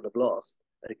season of Lost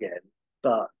again,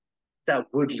 but that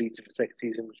would lead to the second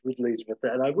season, which would lead to the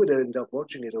third, and I would end up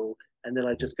watching it all, and then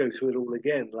I just go through it all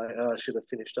again, like, oh, I should have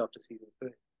finished after season 3.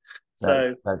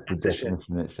 So That's the it's a shame.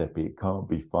 definition at Sheppy. It can't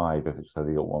be five if it's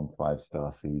only got one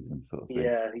 5-star season, sort of thing.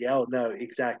 Yeah, yeah. Oh no,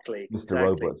 exactly, Mr. exactly.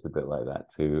 Robot's a bit like that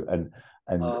too, and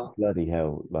Uh, bloody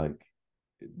hell, like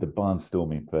the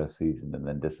barnstorming first season and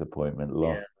then disappointment, yeah,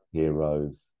 Lost,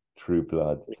 Heroes, True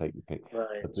Blood, take the pick. I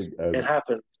right. think It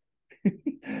happens.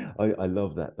 I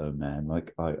love that though, man.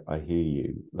 Like I hear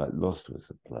you. Like Lost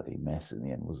was a bloody mess in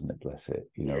the end, wasn't it? Bless it.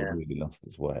 Yeah. Really lost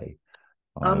its way.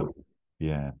 I Um,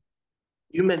 yeah.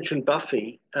 you mentioned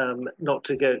Buffy. Not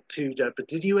to go too deep,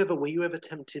 but were you ever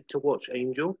tempted to watch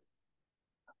Angel?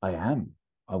 I am.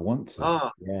 I want to.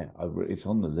 Ah, Yeah, it's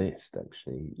on the list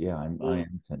actually. Yeah, I mm,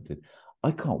 am tempted.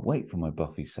 I can't wait for my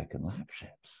Buffy second lap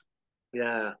ships.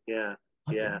 yeah, yeah,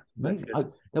 I think yeah. it's That's amazing.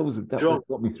 good. Strong. That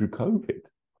got me through COVID.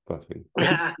 Buffy.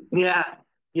 Yeah, yeah,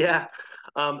 yeah.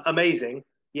 Amazing.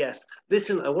 Yes.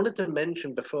 Listen, I wanted to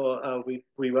mention before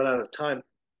we run out of time.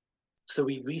 So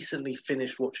we recently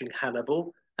finished watching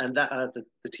Hannibal, and that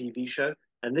the TV show,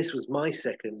 and this was my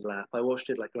second lap. I watched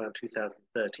it like around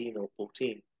 2013 or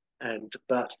 14, and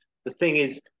but the thing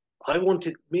is,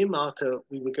 me and Marta,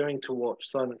 we were going to watch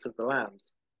Silence of the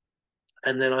Lambs,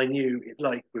 and then I knew,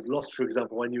 like with Lost, for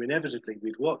example, I knew inevitably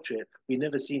we'd watch it. We'd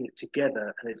never seen it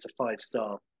together, and it's a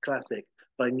 5-star classic.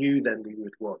 But I knew then we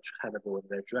would watch Hannibal and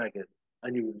Red Dragon. I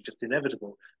knew it was just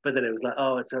inevitable. But then it was like,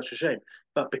 oh, it's such a shame.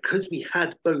 But because we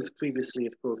had both previously,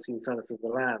 of course, seen Silence of the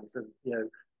Lambs, and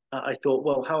I thought,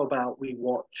 well, how about we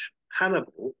watch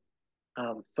Hannibal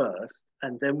first,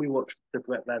 and then we watch the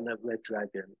Brett Ratner Red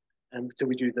Dragon, and so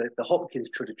we do the Hopkins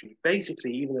trilogy,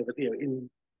 basically, even though in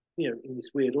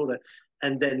this weird order,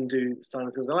 and then do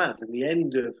Silence of the Lambs. And the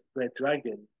end of Red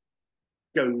Dragon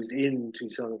goes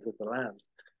into Silence of the Lambs.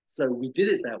 So we did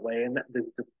it that way, and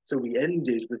so we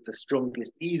ended with the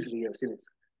strongest easily. I've seen it's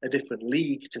a different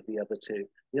league to the other two.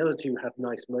 The other two have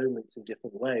nice moments in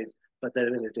different ways, but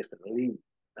they're in a different league.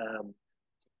 Um,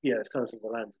 Silence of the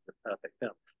Lambs is the perfect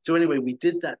film. So anyway, we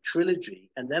did that trilogy,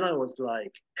 and then I was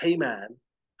like, "Hey man,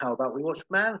 how about we watch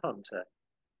Manhunter?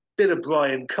 Bit of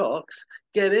Brian Cox,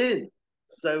 get in."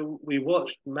 So we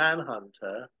watched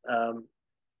Manhunter,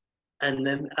 and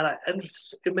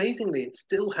amazingly, it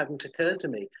still hadn't occurred to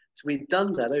me. So we'd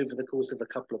done that over the course of a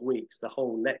couple of weeks. The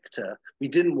whole Lecter. We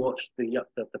didn't watch the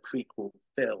prequel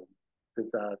film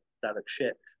because that looked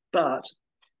shit. But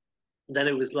then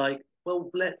it was like,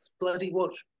 well, let's bloody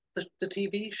watch the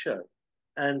TV show.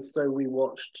 And so we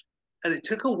watched, and it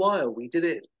took a while. We did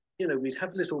it, we'd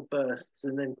have little bursts,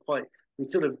 and then we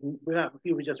sort of,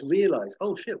 we just realized,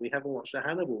 oh shit, we haven't watched a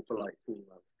Hannibal for like 3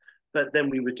 months. But then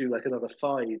we would do like another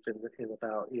 5 in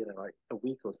about, like a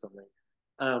week or something.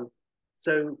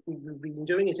 So we've been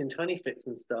doing it in tiny fits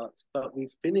and starts, but we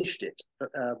finished it.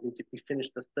 We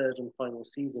finished the third and final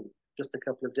season just a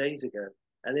couple of days ago,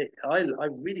 and I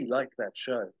really like that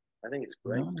show. I think it's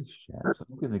great. Nice, Shaz.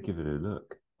 I'm going to give it a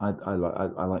look. I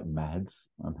like Mads.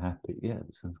 I'm happy. Yeah,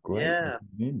 it sounds great. Yeah,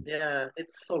 I'm in. yeah,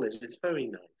 it's solid. It's very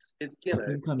nice. It's I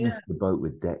think I yeah. missed the boat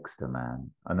with Dexter, man.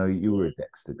 I know you were Mm. a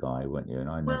Dexter guy, weren't you? And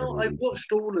I never Well, I've really.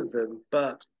 watched all of them,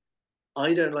 but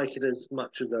I don't like it as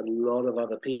much as a lot of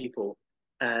other people,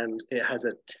 and it has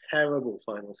a terrible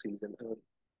final season, and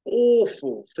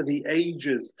awful for the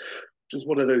ages. Just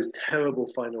one of those terrible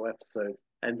final episodes,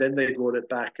 and then they brought it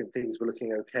back, and things were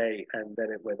looking okay, and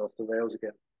then it went off the rails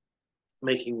again,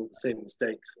 making the same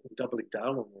mistakes and doubling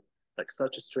down on them. Like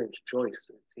such a strange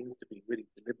choice. It seems to be really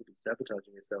deliberately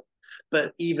sabotaging yourself.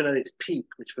 But even at its peak,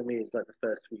 which for me is like the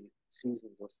first 3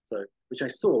 seasons or so, which I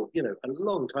saw, a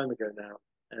long time ago now,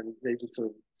 and they just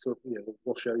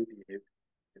wash over you.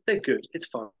 They're good. It's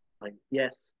fine.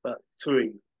 Yes, but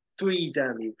three,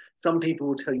 damn you. Some people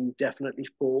will tell you definitely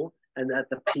 4, and at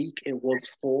the peak it was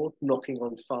 4, knocking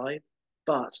on 5.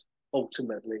 But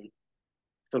ultimately,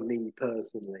 for me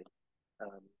personally,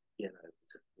 um,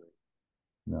 it's a 3.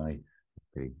 Nice.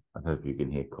 Okay. I don't know if you can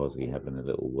hear Cozzy having a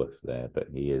little woof there, but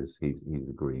he's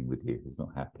agreeing with you. He's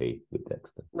not happy with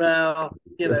Dexter. Well,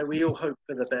 we all hope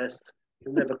for the best.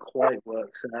 It never quite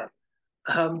works out.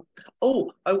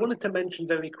 I wanted to mention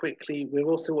very quickly, we're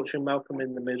also watching Malcolm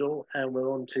in the Middle, and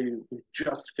we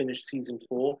just finished season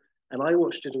 4, and I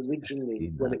watched it originally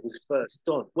Seen when that. it was first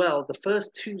on. Well, the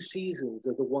first 2 seasons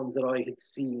are the ones that I had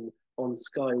seen on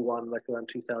Sky One, like around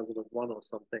 2001 or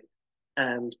something,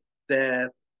 and they're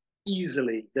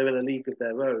they're in a league of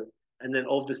their own. and then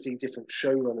obviously different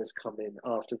showrunners come in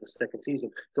after the second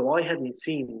season. So I hadn't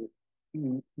seen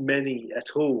many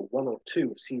at all, one or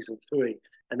two of season 3,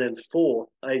 and then 4.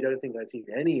 I don't think I'd seen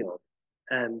any of,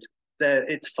 and there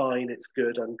it's fine, it's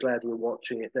good. I'm glad we're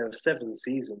watching it. There are 7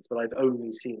 seasons, but I've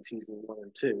only seen season 1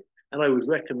 and 2, and I would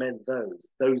recommend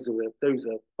those. Those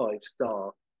are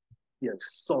 5-star,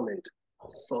 solid I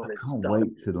can't stuff.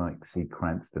 wait to like see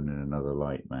Cranston in another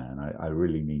light, man. I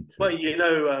really need to.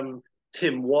 Well,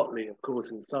 Tim Watley, of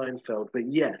course, in Seinfeld, but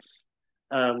yes,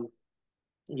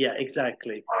 yeah,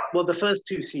 exactly. Well, the first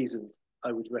 2 seasons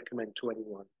I would recommend to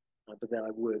anyone, but then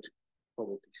I would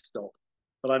probably stop.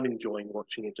 But I'm enjoying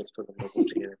watching it just for the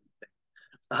novelty and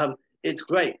everything. It's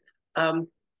great.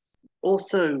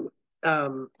 Also,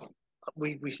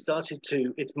 we started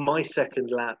to. It's my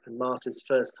second lap and Marta's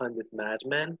first time with Mad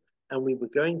Men, and we were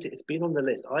going to. It's been on the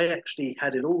list. I actually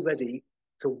had it all ready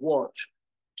to watch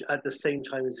at the same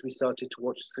time as we started to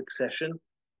watch Succession,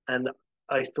 and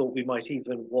I thought we might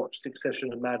even watch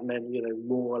Succession and Mad Men,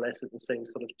 more or less at the same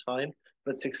sort of time.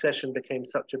 But Succession became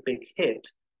such a big hit.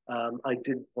 I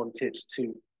didn't want it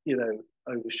to,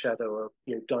 overshadow or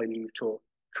dilute or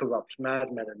corrupt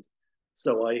Mad Men. And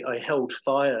so I held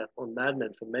fire on Mad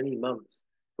Men for many months.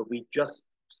 But we just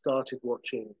started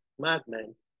watching Mad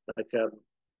Men, like,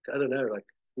 I don't know, like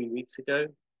 3 weeks ago,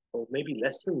 or maybe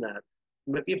less than that.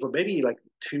 Maybe like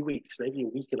 2 weeks, maybe a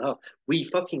week and a half. We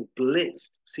fucking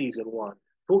blitzed season 1,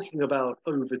 talking about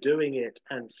overdoing it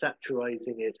and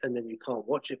satirizing it, and then you can't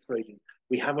watch it for ages.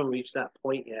 We haven't reached that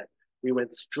point yet. We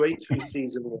went straight through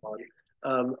season 1.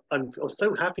 I was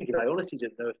so happy because I honestly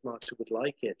didn't know if Marta would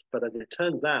like it, but as it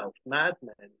turns out, Mad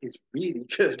Men is really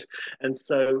good, and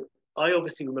so I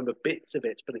obviously remember bits of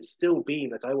it, but it's still been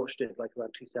like I watched it like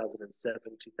around 2007,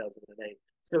 2008.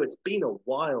 So it's been a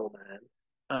while,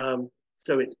 man.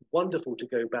 So it's wonderful to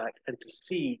go back and to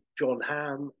see Jon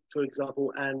Hamm, for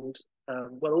example, and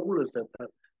all of them,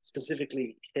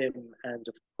 specifically him, and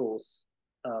of course,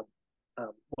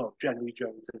 January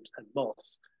Jones and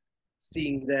Moss.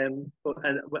 Seeing them,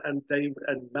 and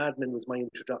Mad Men was my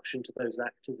introduction to those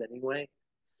actors anyway.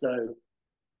 So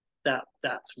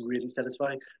that's really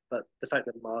satisfying. But the fact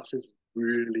that Marta's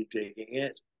really digging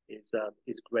it is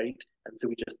great. And so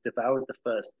we just devoured the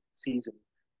first season,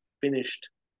 finished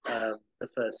the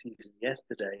first season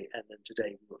yesterday, and then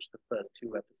today we watched the first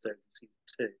 2 episodes of season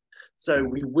 2. So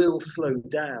we will slow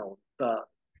down, but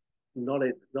not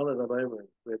at the moment.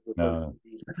 We're No,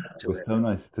 it was so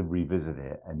nice to revisit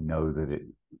it and know that it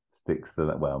sticks to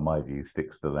that. Well, in my view,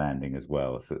 sticks to the landing as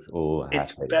well. So it's all happy.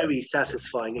 It's very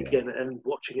satisfying again, and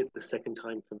watching it the second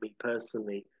time for me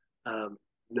personally,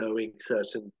 knowing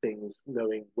certain things,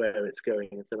 knowing where it's going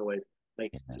in some ways,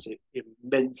 makes it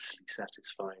immensely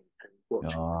satisfying. And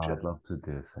watching I'd love to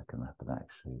do a second lap of that,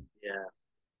 actually. Yeah,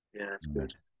 it's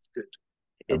good. It's good.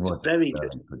 And it's Roger very Stern,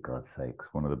 good. for God's sakes,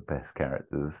 one of the best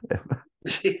characters ever.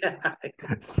 Yeah,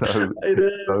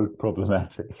 so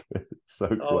problematic, so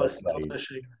well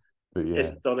astonishing. But yeah,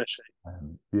 astonishing.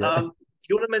 Yeah. Do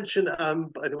you want to mention,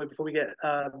 by the way, before we get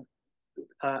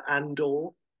Andor,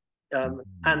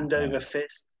 Andover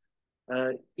Fist,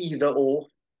 either or?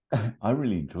 I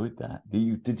really enjoyed that.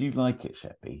 Did you like it,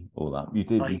 Sheppy? All that you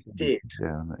did. I did.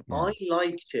 I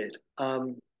liked it.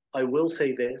 I will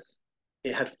say this: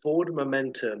 it had forward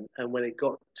momentum, and when it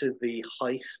got to the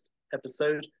heist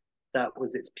episode, that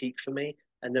was its peak for me.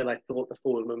 And then I thought the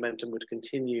forward momentum would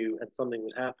continue and something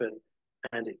would happen,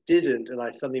 and it didn't. And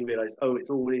I suddenly realized, oh, it's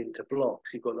all into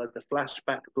blocks. You've got like the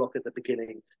flashback block at the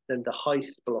beginning, then the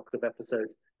heist block of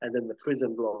episodes, and then the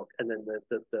prison block, and then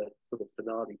the sort of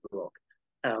finale block.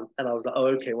 And I was like, oh,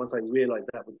 okay. Once I realized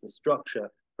that was the structure,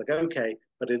 like, okay,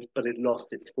 but it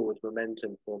lost its forward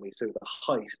momentum for me. So the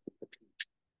heist was the peak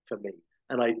for me,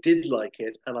 and I did like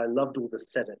it, and I loved all the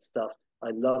Senate stuff. I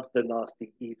loved the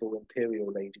nasty, evil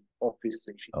Imperial lady.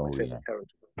 Obviously, she's my favorite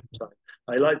character of the time.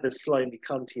 I like the slightly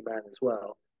cunty man as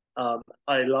well.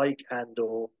 I like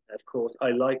Andor, of course. I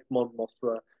like Mon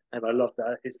Mothma, and I love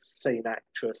that it's the same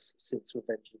actress since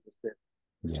Revenge of the Sith,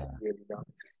 which is really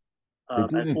nice. They're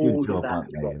doing a good job,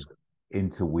 aren't they,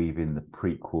 interweaving the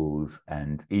prequels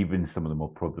and even some of the more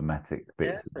problematic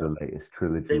bits of the latest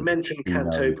trilogy. They mentioned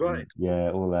Canto Bright.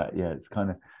 All that. Yeah, it's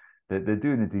kind of they're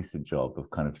doing a decent job of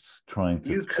kind of trying to.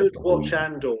 You could watch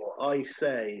Andor, I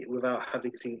say, without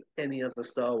having seen any other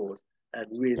Star Wars, and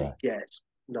really get,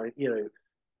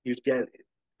 you'd get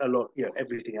a lot,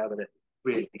 everything out of it.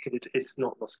 Really, because it's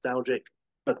not nostalgic,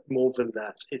 but more than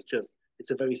that, it's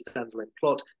a very standalone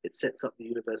plot. It sets up the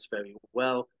universe very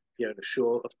well. Fiona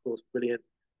Shaw, of course, brilliant.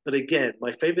 But again,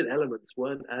 my favorite elements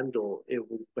weren't Andor.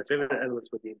 My favorite elements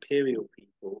were the Imperial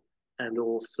people and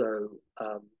also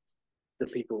the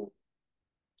people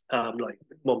like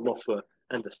Mon Mothma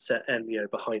and the set and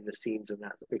behind the scenes and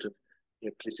that sort of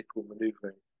political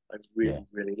maneuvering. I Yeah.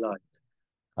 really liked.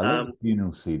 I like the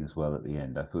funeral scene as well at the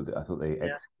end. I thought they Yeah.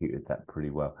 executed that pretty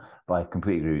well. But I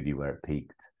completely agree with you where it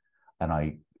peaked. And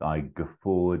I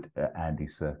guffawed at Andy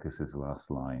Serkis's last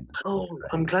line. Oh,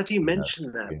 I'm glad you You know,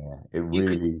 mentioned that. yeah, it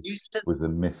Because really you said, was a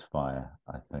misfire,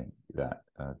 I think, that,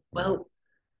 yeah. well,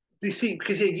 you see,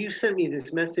 because you sent me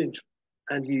this message,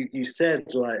 and you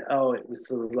said like, oh, it was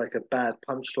sort of like a bad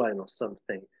punchline or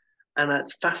something, and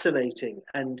that's fascinating.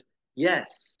 And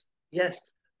yes,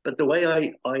 but the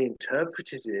way I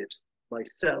interpreted it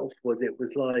myself was it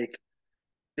was like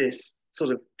this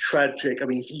sort of tragic. I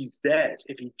mean, he's dead.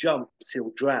 If he jumps,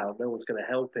 he'll drown. No one's going to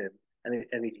help him. And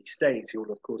if he stays, he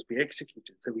will, of course, be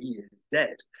executed. So he is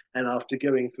dead. And after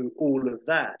going through all of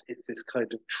that, it's this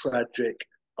kind of tragic,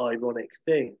 ironic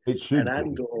thing. It And should be.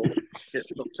 Andor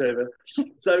gets knocked over.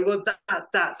 So well,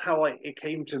 that's how it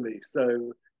came to me.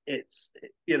 So it's,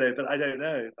 but I don't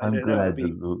know. I I'm don't know. I glad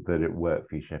mean, that it worked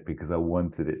for you, Shep, because I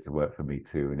wanted it to work for me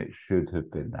too, and it should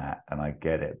have been that, and I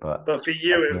get it, but but for I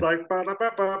you, it's guess, like, ba ba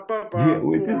ba ba yeah,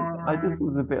 ba. I just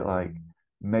was a bit like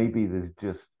maybe there's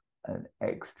just an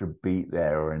extra beat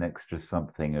there or an extra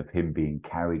something of him being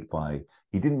carried by.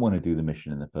 He didn't want to do the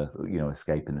mission in the first,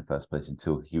 escape in the first place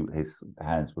until his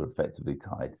hands were effectively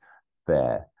tied.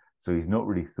 Fair, so he's not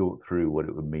really thought through what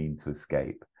it would mean to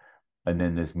escape. And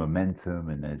then there's momentum,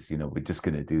 and there's we're just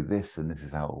going to do this, and this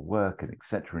is how it'll work, and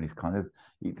etc. And he's kind of,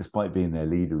 despite being their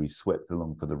leader, he's swept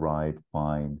along for the ride,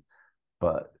 fine.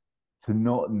 But to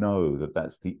not know that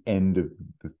that's the end of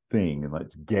the thing, and like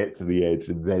to get to the edge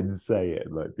and then say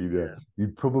it, like Yeah. you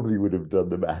probably would have done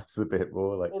the maths a bit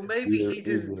more, like Or maybe he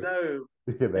didn't we're know.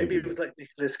 yeah, Maybe maybe it was like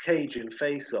Nicolas Cage in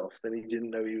Face Off, and he didn't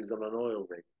know he was on an oil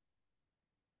rig.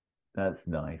 that's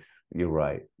nice. You're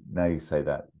right. Now you say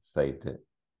that, saved it.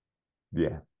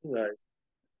 Yeah. Right.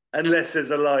 Unless there's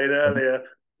a line earlier.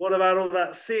 What about all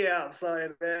that sea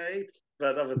outside, eh?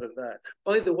 But other than that,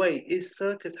 by the way, is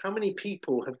Circus? How many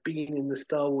people have been in the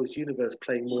Star Wars universe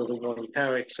playing more than one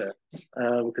character?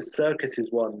 Because Circus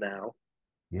is one now,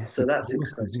 Yes, so of that's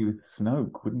course. He'd exciting. be with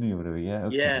Snoke, wouldn't he? Whatever. Yeah.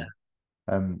 Okay. Yeah,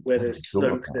 I where hadn't there's thought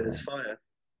smoke, about there's that. fire.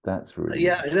 That's really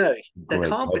Yeah, I know. There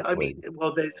great can't be. I mean, headway.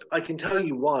 well, there's. I can tell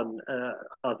you one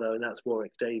other, and that's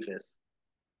Warwick Davis.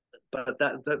 But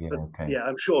Yeah. Okay. yeah,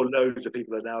 I'm sure loads of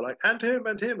people are now like, and him,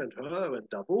 and him, and her, and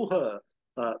double her.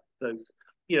 But those,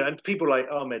 and people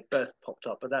like Ahmed Best popped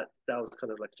up, but that was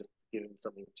kind of like just giving him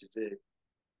something to do.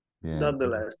 Yeah.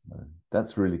 Nonetheless,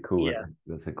 That's really cool. yeah,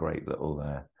 That's a great little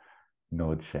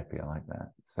nod, Sheppy. I like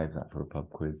that. Save that for a pub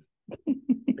quiz.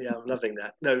 yeah, I'm loving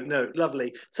that. No,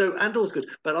 lovely. So Andor's good,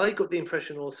 but I got the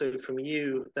impression also from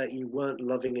you that you weren't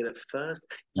loving it at first.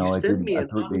 You No, I sent didn't. me I an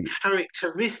thought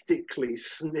uncharacteristically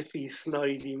sniffy,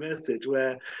 snidey message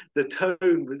where the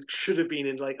tone should have been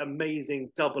in like amazing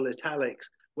double italics,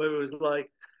 where it was like,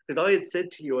 because I had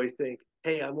said to you, I think,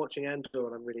 hey, I'm watching Andor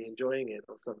and I'm really enjoying it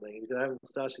or something. You said, I haven't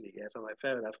started it yet. I'm like,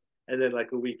 fair enough. And then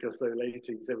like a week or so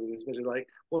later, you sent me this message like,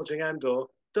 watching Andor.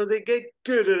 Does it get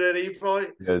good at any point?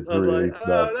 yeah, it's I was like, really oh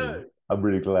snarky. no. I'm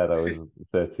really glad I was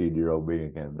 13-year-old me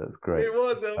again. That's great.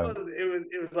 Um,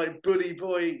 It was like bully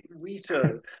boy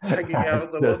Rito hanging out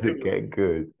in the does locker it get rooms.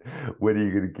 good? When are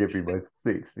you going to give me my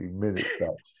 60 minutes?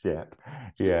 That shit.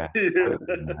 Yeah.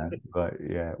 Man. But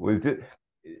yeah, was just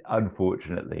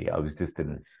unfortunately I was just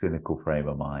in a cynical frame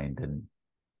of mind, and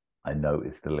I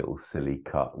noticed a little silly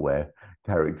cut where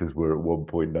characters were at one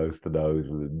point nose to nose,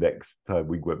 and the next time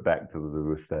we went back to them, they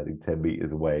were standing 10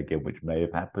 meters away again, which may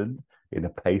have happened in a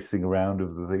pacing around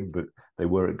of the thing, but they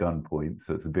were at gunpoint,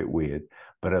 so it's a bit weird.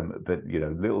 But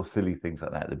little silly things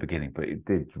like that at the beginning, but it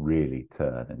did really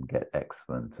turn and get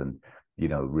excellent, and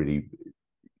really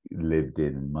lived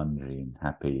in and mungy and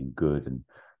happy and good, and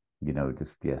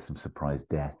just some surprise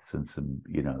deaths and some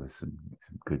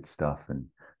good stuff, and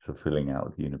sort of filling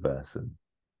out the universe. And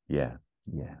yeah,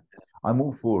 yeah, I'm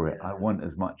all for it. Yeah, I want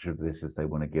as much of this as they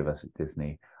want to give us at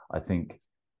Disney. I think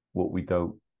what we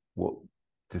don't, what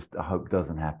just I hope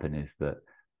doesn't happen is that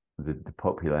the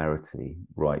popularity,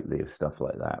 rightly, of stuff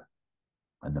like that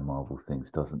and the Marvel things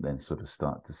doesn't then sort of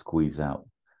start to squeeze out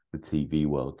the TV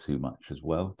world too much as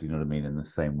well. Do you know what I mean? In the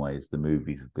same way as the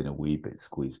movies have been a wee bit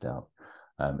squeezed out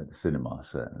at the cinema,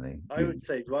 certainly. I would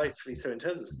say rightfully so. In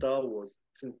terms of Star Wars,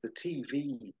 since the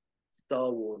TV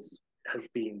Star Wars has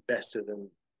been better than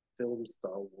film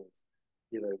Star Wars,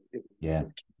 in Yeah,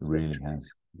 recent really has.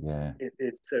 centuries, Yeah,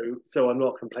 it's so I'm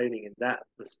not complaining in that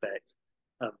respect.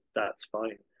 That's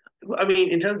fine. I mean,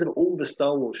 in terms of all the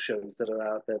Star Wars shows that are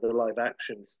out there, the live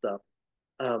action stuff,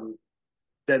 um,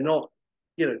 they're not,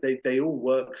 they all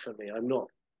work for me. I'm not,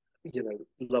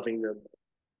 loving them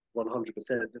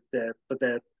 100%.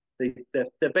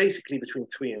 They're basically between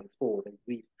 3 and 4. They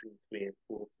weave between 3 and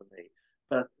 4 for me.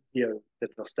 But the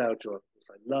nostalgia, of course,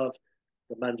 I love.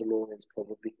 The Mandalorian's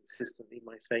probably consistently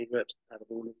my favorite out of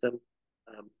all of them.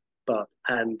 But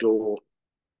Andor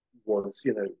was,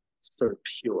 so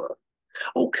pure.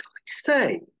 Oh, can I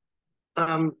say,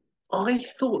 I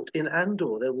thought in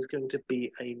Andor there was going to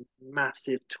be a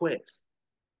massive twist.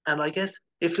 And I guess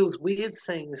it feels weird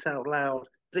saying this out loud,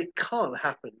 but it can't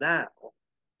happen now.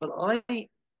 But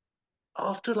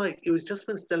after it was just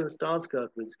when Stellan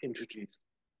Skarsgård was introduced,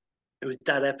 it was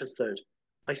that episode.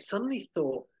 I suddenly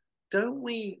thought, don't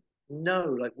we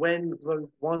know, when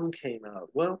Rogue One came out,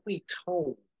 weren't we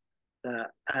told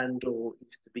that Andor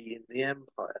used to be in the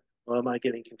Empire? Or am I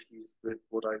getting confused with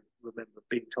what I remember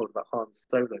being told about Han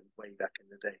Solo way back in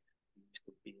the day? He used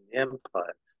to be in the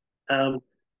Empire.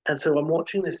 And so I'm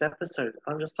watching this episode.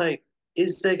 I'm just like,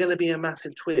 is there going to be a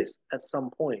massive twist at some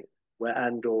point where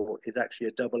Andor is actually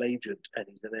a double agent and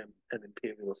he's an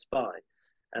Imperial spy?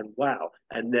 And wow.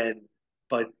 And then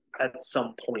at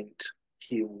some point,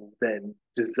 he will then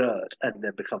desert and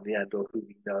then become the Andor who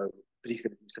we know, but he's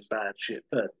going to do some bad shit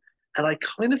first. And I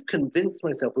kind of convinced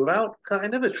myself I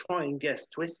never try and guess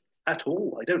twists at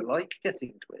all. I don't like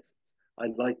guessing twists. I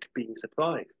like being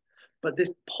surprised. But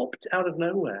this popped out of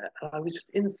nowhere, and I was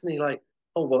just instantly like,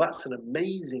 oh, well, that's an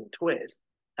amazing twist,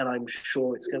 and I'm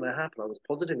sure it's going to happen. I was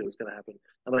positive it was going to happen.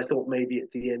 And I thought maybe at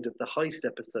the end of the heist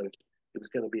episode, it was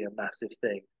going to be a massive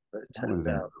thing. But it turned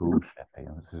out. Cool, Sheppy.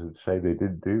 It's a shame they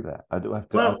didn't do that. I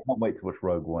can't wait to watch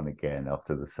Rogue One again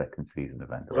after the second season of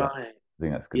Andor. Right. I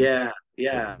think that's good.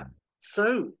 Yeah.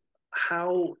 So,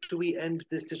 how do we end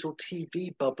this little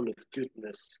TV bubble of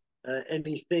goodness?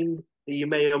 Anything that you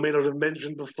may or may not have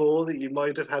mentioned before that you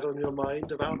might have had on your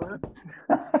mind about that?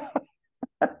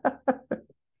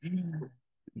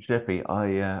 Sheppy,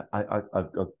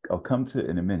 I'll come to it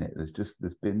in a minute.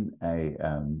 There's been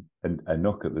a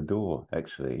knock at the door.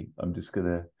 Actually, I'm just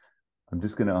gonna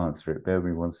answer it. Bear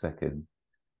with me 1 second.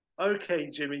 Okay,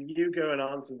 Jimmy, you go and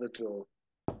answer the door.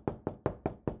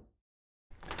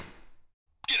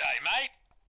 G'day, mate.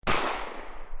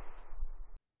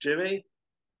 Jimmy.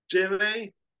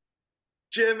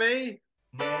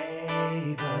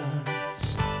 Neighbors,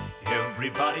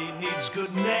 everybody needs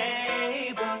good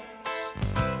neighbors.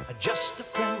 Just a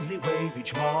friendly wave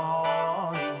each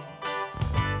morning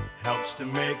helps to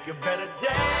make a better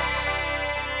day.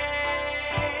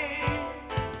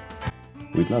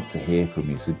 We'd love to hear from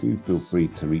you, so do feel free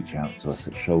to reach out to us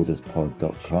at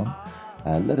shoulderspod.com.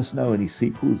 Let us know any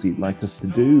sequels you'd like us to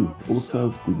do.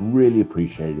 Also, we'd really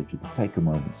appreciate it if you could take a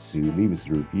moment to leave us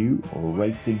a review or a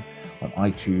rating on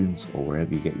iTunes or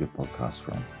wherever you get your podcasts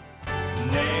from.